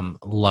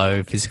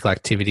low physical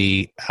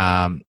activity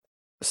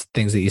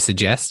things that you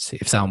suggest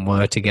if someone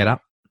were to get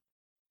up?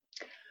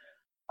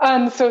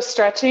 So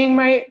stretching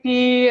might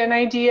be an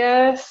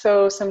idea.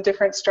 So some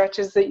different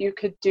stretches that you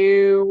could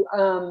do.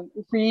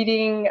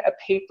 Reading a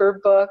paper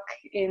book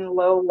in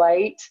low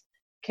light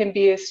can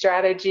be a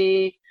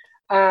strategy.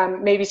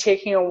 Maybe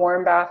taking a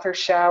warm bath or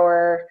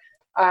shower.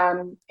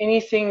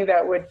 Anything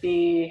that would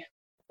be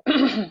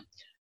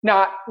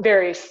not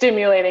very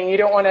stimulating. You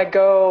don't want to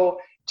go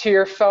to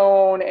your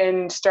phone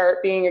and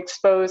start being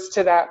exposed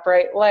to that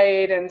bright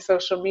light and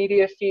social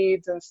media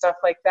feeds and stuff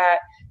like that.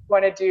 You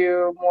want to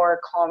do more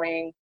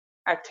calming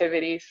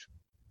activities.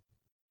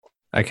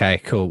 Okay,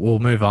 cool. We'll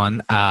move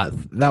on.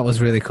 That was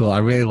really cool. I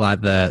really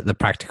like the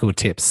practical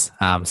tips.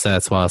 So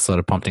that's why I was sort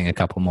of prompting a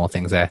couple more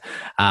things there.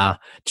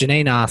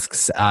 Janine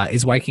asks,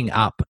 is waking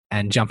up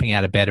and jumping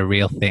out of bed a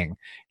real thing?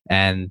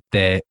 And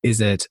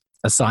is it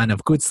a sign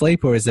of good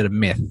sleep or is it a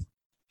myth?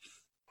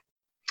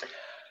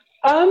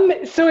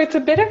 So it's a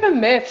bit of a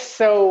myth.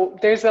 So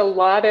there's a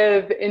lot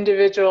of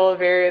individual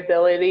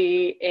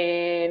variability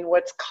in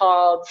what's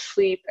called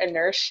sleep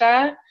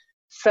inertia.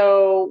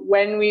 So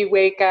when we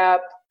wake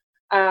up,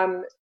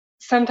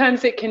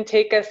 sometimes it can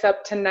take us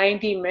up to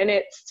 90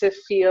 minutes to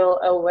feel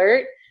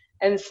alert.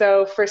 And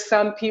so for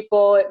some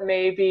people, it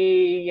may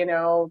be,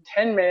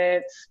 10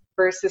 minutes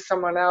versus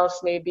someone else,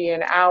 maybe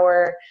an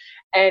hour.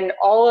 And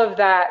all of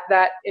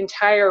that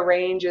entire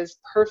range is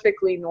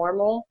perfectly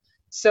normal.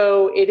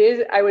 So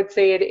I would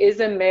say it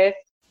is a myth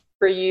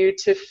for you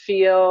to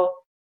feel,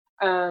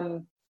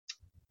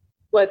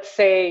 let's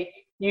say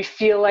you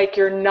feel like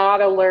you're not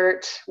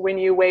alert when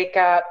you wake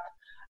up.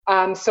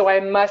 So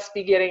I must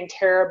be getting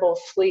terrible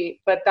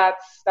sleep, but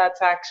that's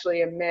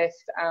actually a myth.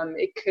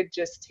 It could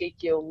just take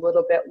you a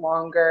little bit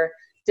longer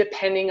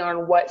depending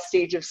on what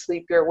stage of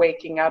sleep you're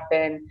waking up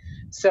in.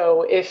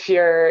 So if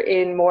you're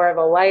in more of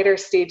a lighter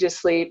stage of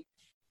sleep,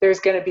 there's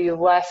going to be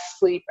less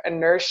sleep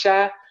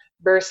inertia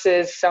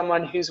versus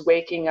someone who's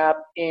waking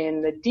up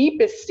in the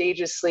deepest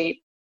stage of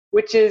sleep,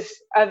 which is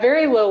a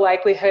very low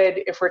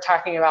likelihood if we're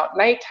talking about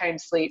nighttime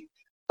sleep,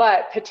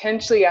 but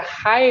potentially a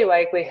high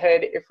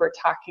likelihood if we're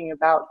talking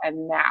about a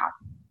nap.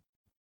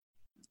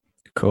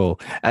 Cool.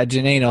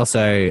 Janine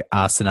also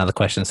asked another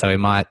question, so we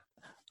might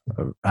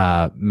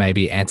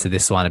maybe answer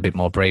this one a bit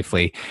more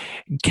briefly.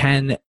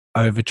 Can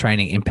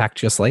overtraining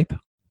impact your sleep?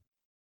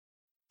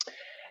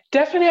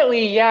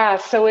 Definitely, yeah.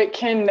 So it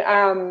can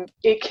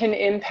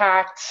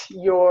impact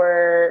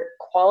your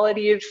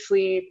quality of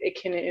sleep. It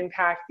can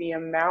impact the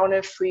amount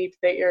of sleep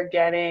that you're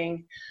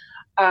getting.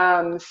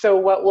 So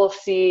what we'll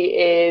see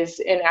is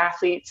in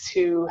athletes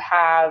who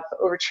have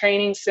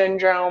overtraining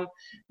syndrome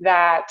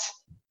that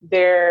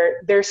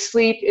their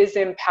sleep is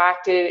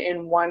impacted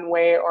in one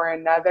way or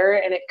another,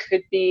 and it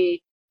could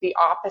be the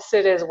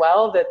opposite as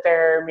well, that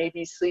they're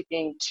maybe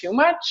sleeping too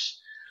much.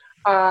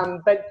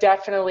 But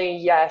definitely,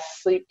 yes,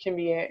 sleep can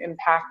be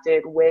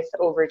impacted with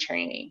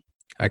overtraining.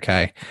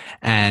 Okay.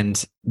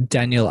 And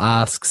Daniel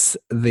asks,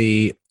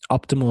 the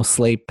optimal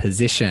sleep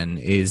position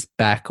is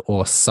back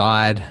or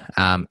side,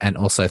 and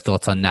also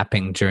thoughts on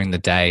napping during the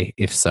day.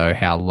 If so,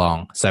 how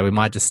long? So we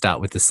might just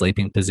start with the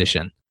sleeping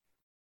position.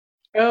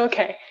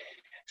 Okay.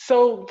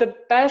 So the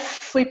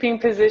best sleeping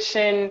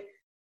position,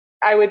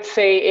 I would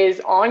say, is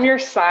on your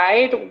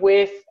side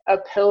with a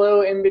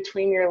pillow in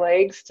between your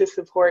legs to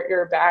support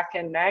your back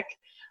and neck.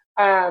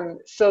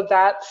 So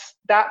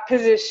that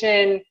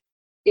position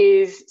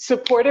is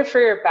supportive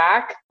for your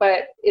back,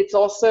 but it's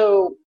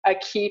also a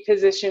key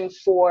position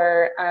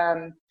for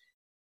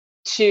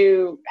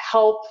to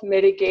help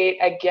mitigate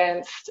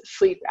against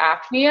sleep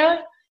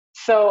apnea.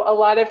 So a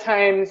lot of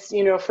times,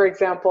 for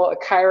example,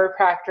 a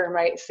chiropractor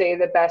might say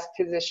the best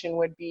position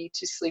would be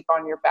to sleep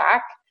on your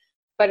back.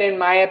 But in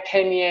my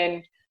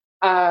opinion,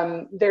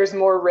 there's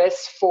more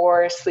risk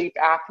for sleep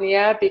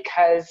apnea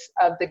because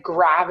of the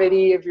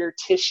gravity of your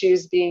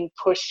tissues being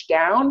pushed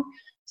down.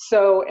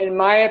 So in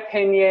my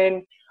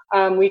opinion,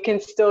 we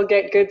can still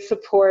get good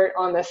support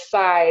on the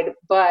side,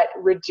 but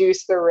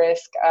reduce the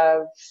risk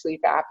of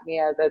sleep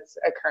apnea that's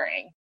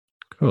occurring.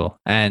 Cool.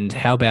 And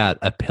how about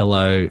a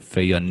pillow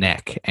for your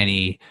neck?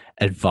 Any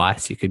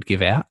advice you could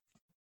give out?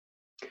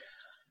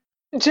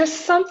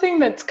 Just something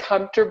that's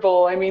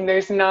comfortable. I mean,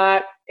 there's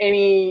not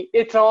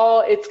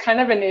it's kind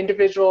of an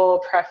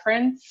individual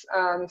preference.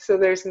 So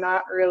there's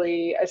not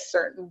really a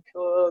certain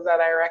pillow that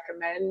I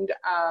recommend.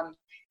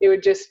 It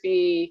would just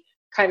be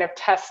kind of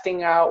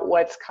testing out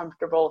what's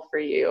comfortable for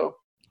you.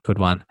 Good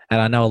one.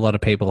 And I know a lot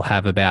of people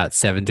have about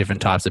 7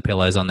 different types of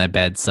pillows on their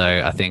bed.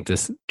 So I think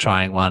just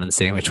trying one and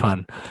seeing which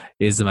one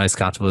is the most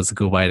comfortable is a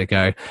good way to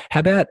go.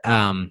 How about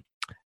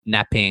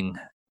napping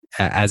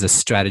as a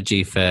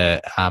strategy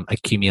for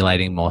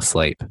accumulating more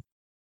sleep?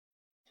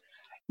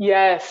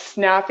 Yes,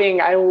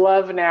 napping. I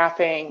love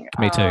napping.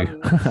 Me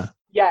too.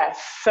 Yes.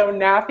 So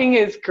napping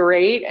is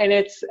great. And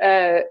it's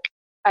an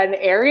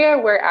area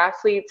where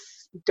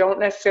athletes don't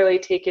necessarily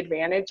take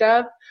advantage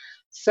of.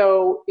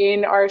 So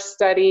in our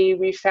study,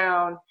 we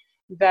found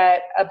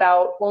that it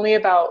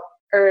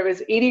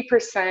was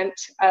 80%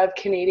 of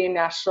Canadian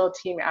national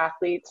team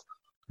athletes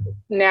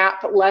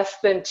nap less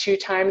than 2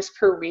 times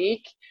per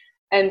week.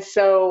 And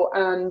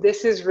so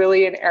this is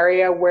really an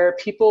area where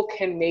people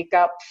can make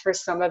up for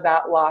some of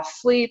that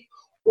lost sleep.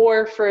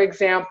 Or, for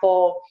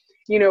example,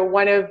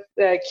 one of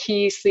the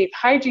key sleep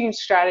hygiene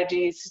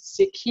strategies is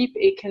to keep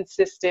a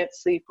consistent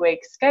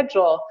sleep-wake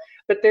schedule.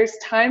 But there's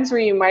times where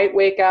you might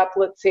wake up,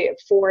 let's say at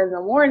 4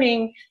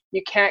 a.m,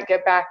 you can't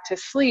get back to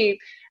sleep,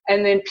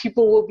 and then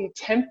people will be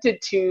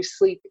tempted to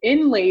sleep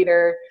in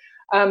later.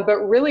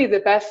 But really the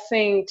best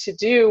thing to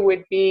do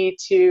would be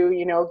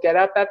to, get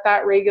up at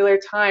that regular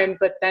time,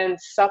 but then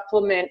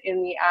supplement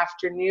in the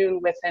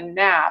afternoon with a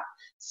nap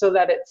so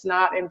that it's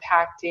not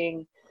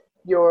impacting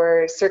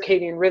your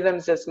circadian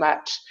rhythms as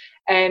much.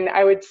 And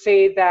I would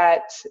say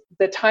that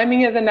the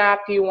timing of the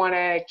nap, you want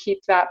to keep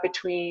that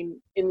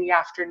in the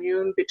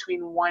afternoon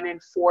between 1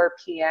 and 4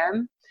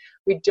 p.m.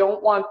 We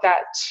don't want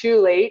that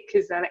too late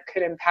because then it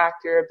could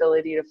impact your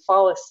ability to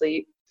fall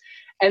asleep.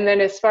 And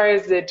then as far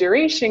as the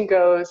duration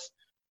goes,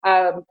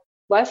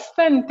 less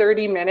than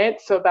 30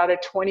 minutes, so about a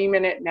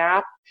 20-minute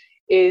nap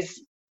is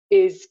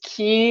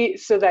key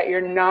so that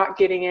you're not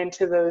getting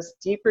into those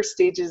deeper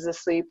stages of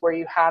sleep where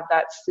you have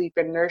that sleep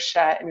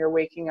inertia and you're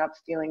waking up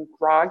feeling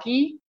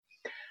groggy.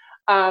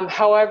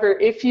 However,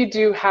 if you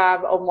do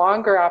have a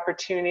longer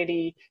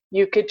opportunity,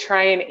 you could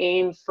try and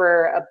aim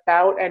for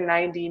about a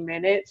 90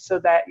 minutes so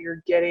that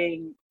you're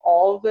getting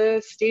all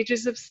the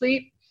stages of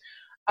sleep.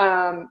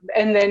 And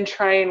then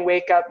try and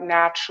wake up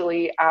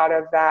naturally out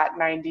of that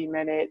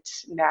 90-minute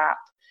nap.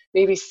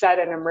 Maybe set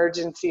an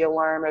emergency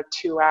alarm of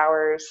 2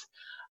 hours,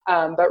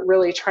 but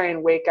really try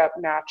and wake up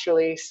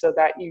naturally so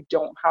that you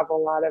don't have a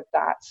lot of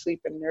that sleep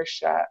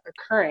inertia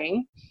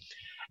occurring.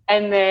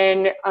 And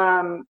then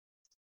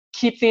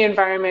keep the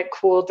environment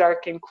cool,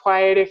 dark, and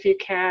quiet if you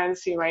can.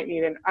 So you might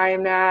need an eye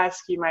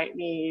mask, you might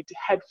need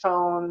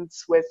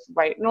headphones with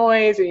white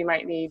noise, or you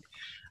might need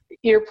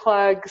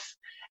earplugs.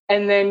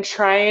 And then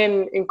try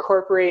and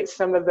incorporate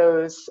some of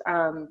those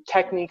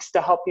techniques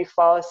to help you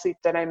fall asleep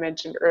that I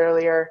mentioned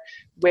earlier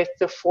with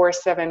the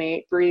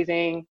 4-7-8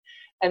 breathing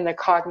and the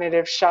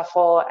cognitive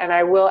shuffle. And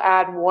I will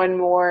add one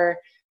more,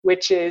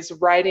 which is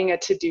writing a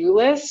to-do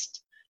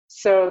list.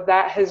 So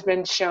that has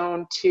been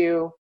shown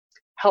to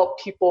help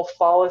people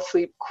fall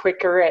asleep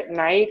quicker at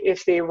night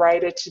if they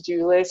write a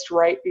to-do list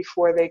right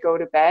before they go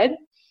to bed.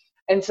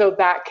 And so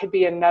that could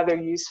be another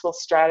useful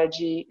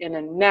strategy in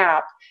a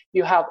nap.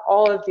 You have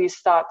all of these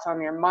thoughts on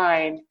your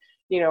mind,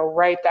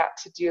 write that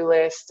to-do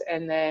list,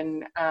 and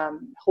then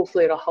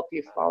hopefully it'll help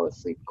you fall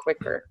asleep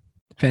quicker.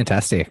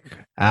 Fantastic.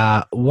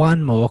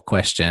 One more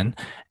question,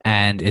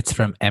 and it's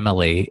from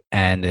Emily,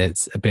 and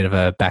it's a bit of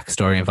a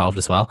backstory involved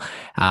as well.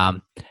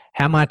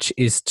 How much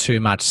is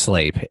too much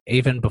sleep?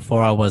 Even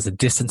before I was a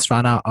distance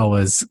runner, I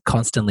was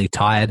constantly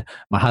tired.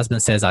 My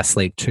husband says I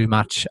sleep too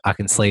much. I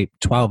can sleep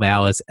 12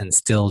 hours and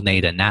still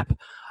need a nap.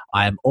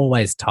 I am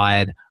always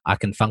tired. I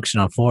can function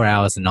on 4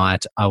 hours a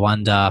night. I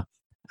wonder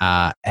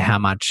how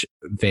much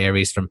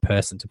varies from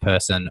person to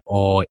person,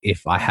 or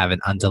if I have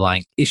an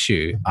underlying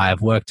issue. I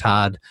have worked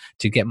hard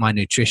to get my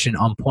nutrition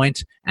on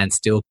point and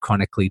still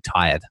chronically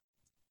tired.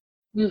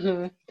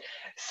 Mm-hmm.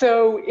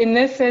 So in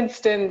this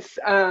instance,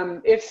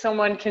 if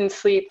someone can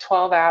sleep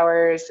 12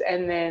 hours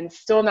and then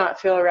still not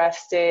feel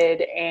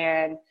rested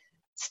and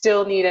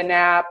still need a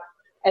nap,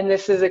 and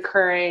this is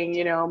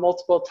occurring,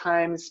 multiple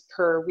times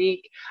per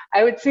week,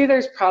 I would say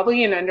there's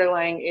probably an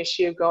underlying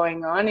issue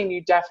going on, and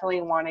you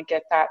definitely want to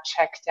get that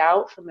checked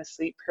out from a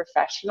sleep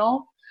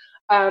professional.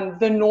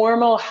 The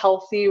normal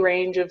healthy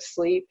range of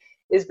sleep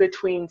is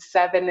between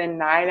 7 and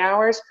 9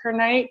 hours per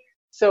night.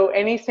 So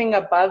anything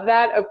above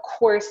that, of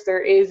course,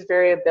 there is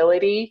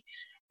variability,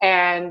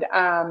 and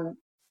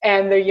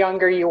the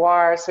younger you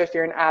are, so if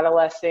you're an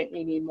adolescent,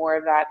 you need more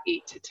of that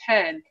 8 to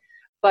 10.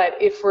 But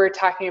if we're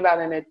talking about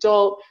an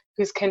adult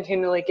who's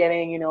continually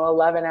getting,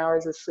 11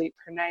 hours of sleep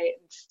per night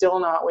and still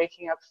not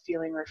waking up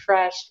feeling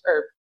refreshed,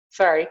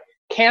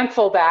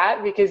 cancel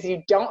that, because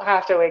you don't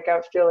have to wake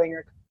up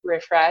feeling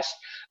refreshed,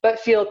 but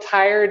feel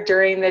tired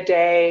during the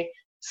day,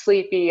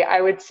 sleepy,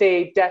 I would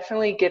say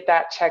definitely get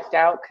that checked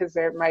out, because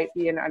there might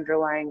be an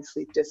underlying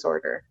sleep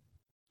disorder.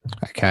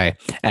 Okay.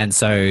 And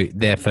so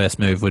their first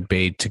move would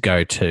be to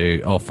go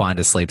to or find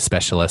a sleep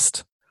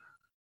specialist.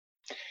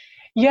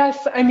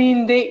 Yes. I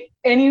mean,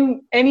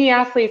 any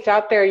athletes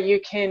out there,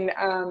 you can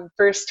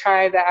first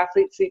try the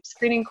athlete sleep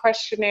screening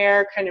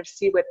questionnaire, kind of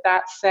see what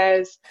that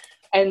says,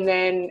 and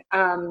then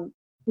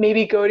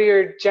maybe go to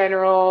your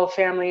general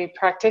family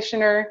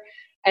practitioner,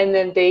 and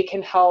then they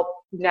can help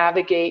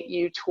navigate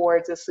you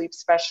towards a sleep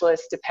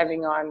specialist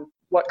depending on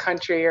what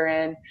country you're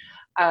in.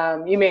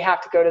 You may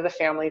have to go to the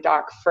family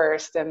doc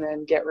first and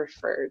then get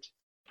referred.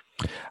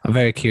 I'm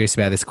very curious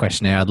about this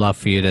questionnaire. I'd love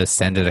for you to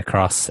send it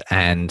across,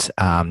 and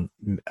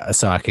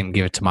so I can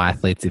give it to my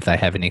athletes if they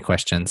have any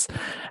questions.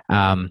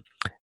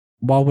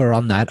 While we're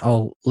on that,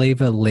 I'll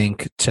leave a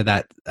link to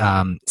that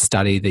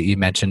study that you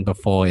mentioned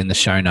before in the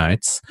show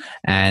notes.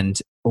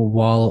 And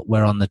while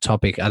we're on the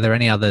topic, are there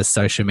any other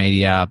social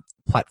media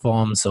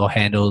platforms or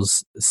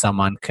handles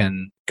someone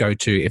can go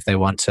to if they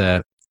want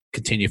to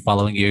continue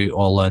following you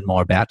or learn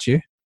more about you?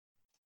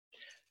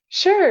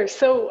 Sure.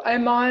 So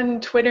I'm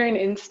on Twitter and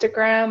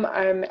Instagram.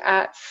 I'm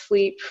at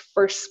Sleep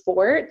for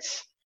Sport,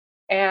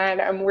 and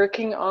I'm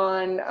working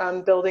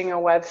on building a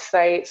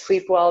website,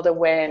 Sleep Well to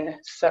Win.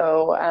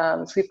 So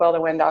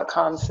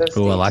sleepwelltowin.com. So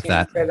Oh, I stay like tuned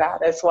that. for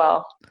that as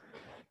well.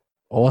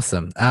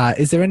 Awesome.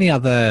 Is there any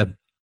other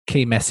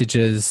key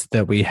messages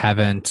that we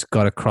haven't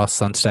got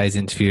across on today's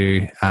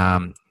interview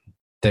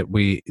that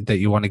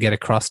you want to get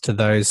across to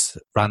those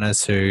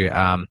runners who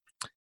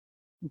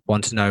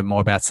want to know more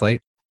about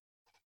sleep?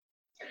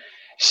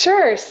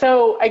 Sure.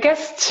 So I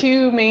guess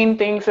two main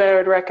things that I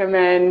would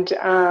recommend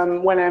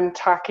when I'm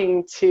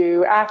talking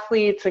to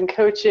athletes and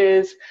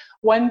coaches.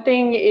 One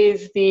thing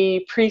is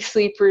the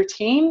pre-sleep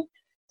routine.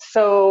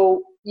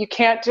 So you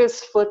can't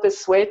just flip a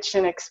switch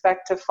and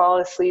expect to fall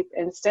asleep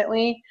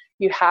instantly.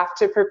 You have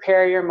to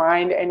prepare your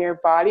mind and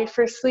your body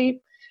for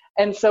sleep.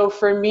 And so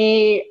for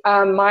me,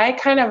 my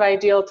kind of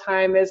ideal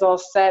time is I'll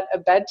set a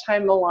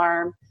bedtime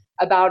alarm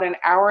about an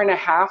hour and a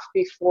half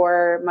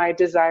before my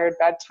desired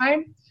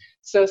bedtime.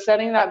 So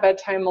setting that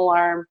bedtime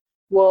alarm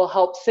will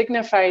help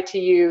signify to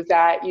you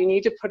that you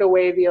need to put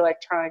away the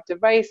electronic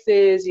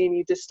devices, you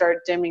need to start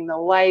dimming the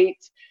light,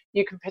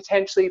 you can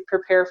potentially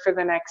prepare for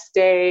the next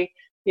day,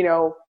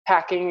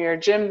 packing your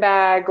gym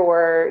bag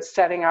or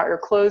setting out your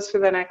clothes for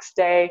the next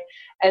day,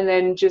 and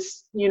then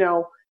just,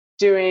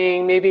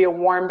 doing maybe a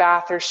warm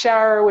bath or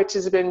shower, which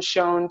has been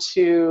shown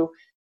to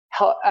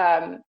help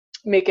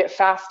make it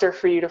faster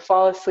for you to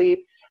fall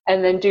asleep.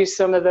 And then do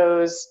some of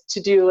those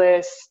to-do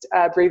list,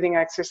 breathing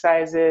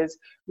exercises,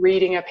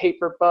 reading a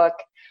paper book.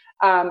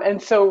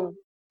 And so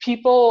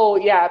people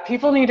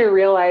need to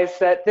realize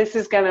that this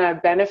is going to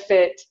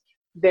benefit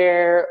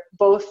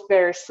both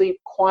their sleep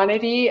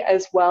quantity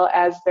as well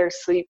as their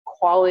sleep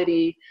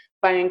quality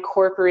by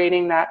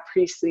incorporating that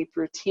pre-sleep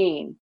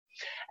routine.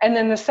 And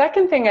then the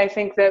second thing I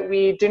think that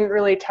we didn't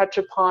really touch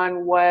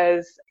upon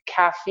was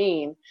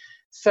caffeine.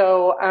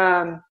 So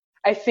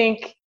I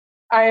think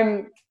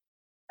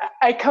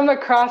I come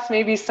across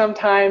maybe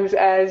sometimes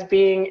as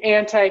being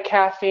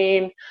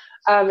anti-caffeine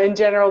in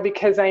general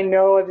because I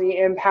know of the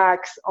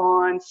impacts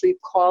on sleep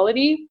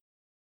quality.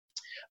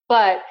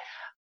 But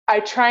I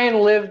try and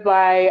live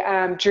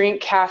by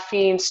drink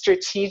caffeine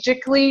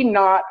strategically,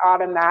 not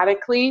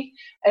automatically.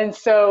 And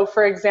so,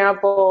 for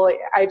example,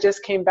 I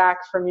just came back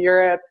from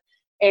Europe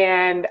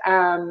and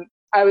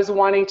I was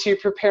wanting to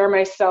prepare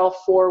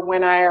myself for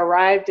when I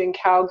arrived in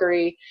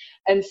Calgary.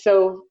 And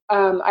so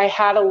I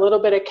had a little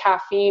bit of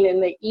caffeine in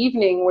the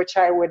evening, which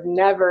I would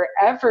never,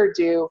 ever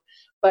do.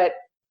 But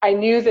I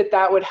knew that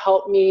that would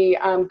help me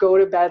go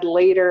to bed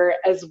later,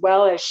 as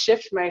well as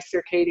shift my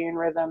circadian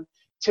rhythm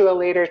to a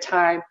later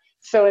time.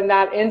 So in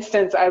that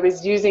instance, I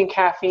was using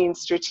caffeine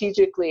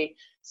strategically.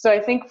 So I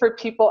think for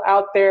people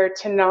out there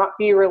to not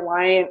be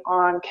reliant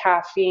on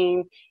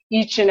caffeine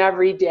each and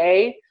every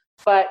day,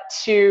 but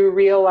to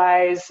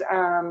realize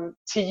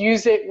to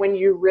use it when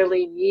you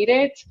really need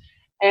it,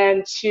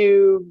 and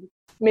to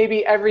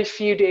maybe every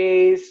few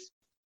days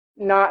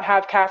not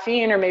have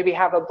caffeine, or maybe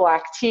have a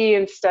black tea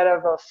instead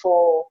of a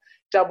full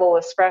double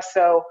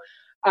espresso,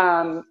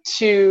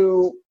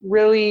 to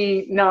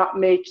really not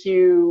make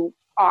you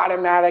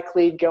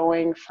automatically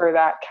going for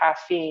that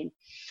caffeine.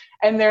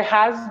 And there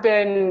has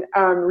been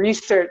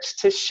research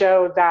to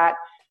show that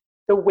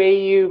the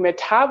way you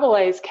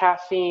metabolize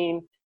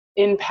caffeine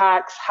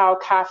impacts how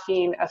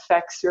caffeine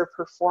affects your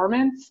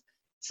performance.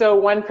 So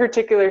one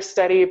particular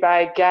study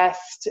by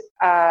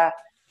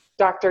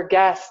Dr.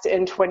 Guest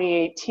in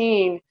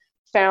 2018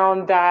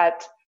 found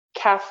that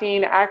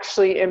caffeine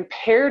actually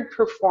impaired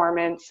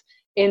performance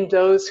in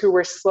those who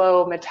were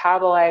slow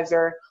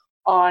metabolizer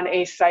on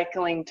a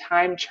cycling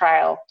time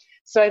trial.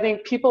 So I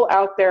think people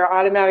out there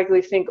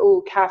automatically think,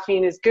 oh,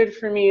 caffeine is good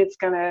for me, it's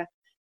gonna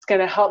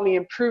help me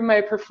improve my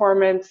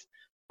performance.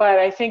 But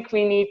I think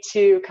we need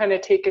to kind of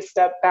take a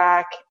step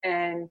back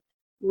and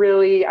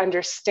really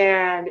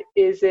understand,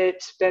 is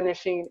it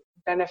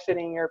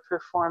benefiting your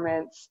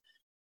performance?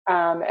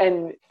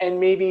 And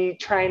maybe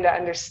trying to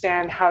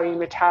understand how you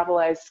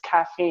metabolize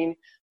caffeine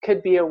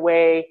could be a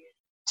way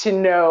to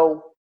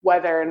know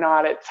whether or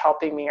not it's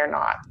helping me or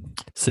not.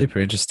 Super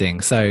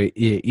interesting. So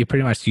you're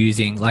pretty much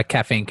using, like,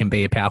 caffeine can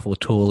be a powerful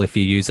tool if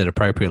you use it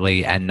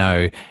appropriately and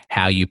know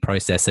how you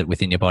process it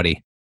within your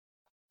body.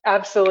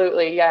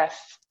 Absolutely,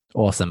 yes.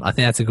 Awesome. I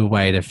think that's a good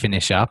way to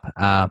finish up.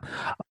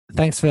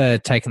 Thanks for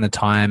taking the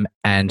time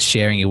and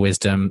sharing your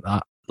wisdom.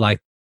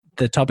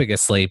 The topic of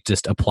sleep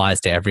just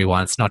applies to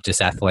everyone. It's not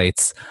just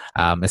athletes.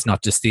 It's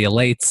not just the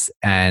elites,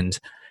 and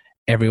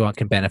everyone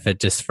can benefit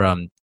just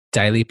from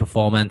daily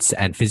performance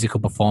and physical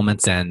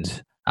performance,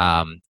 and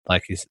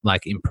like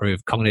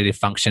improved cognitive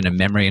function and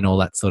memory and all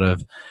that sort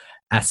of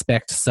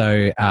aspect.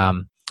 So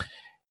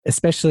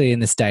especially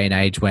in this day and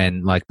age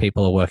when, like,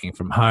 people are working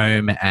from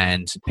home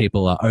and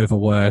people are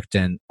overworked,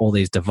 and all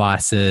these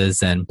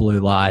devices and blue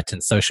light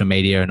and social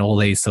media and all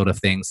these sort of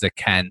things that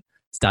can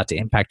start to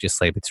impact your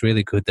sleep, it's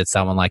really good that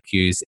someone like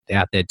you's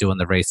out there doing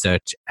the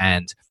research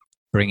and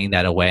bringing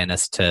that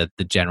awareness to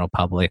the general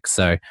public.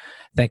 So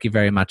thank you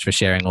very much for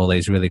sharing all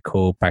these really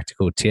cool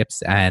practical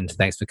tips, and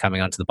thanks for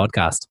coming onto the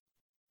podcast.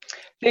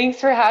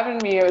 Thanks for having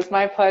me. It was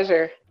my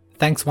pleasure.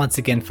 Thanks once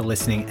again for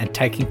listening and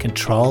taking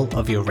control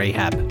of your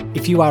rehab.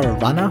 If you are a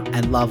runner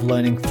and love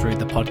learning through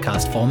the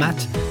podcast format,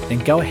 then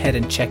go ahead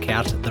and check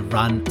out the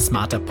Run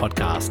Smarter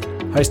podcast,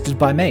 hosted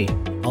by me.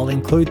 I'll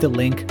include the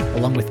link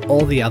along with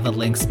all the other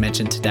links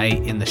mentioned today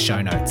in the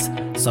show notes.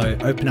 So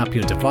open up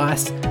your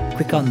device,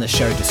 click on the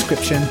show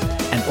description,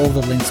 and all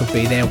the links will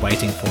be there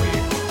waiting for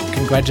you.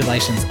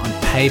 Congratulations on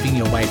paving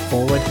your way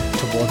forward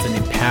towards an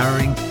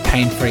empowering,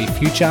 pain-free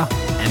future.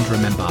 And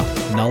remember,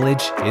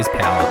 knowledge is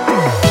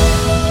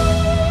power.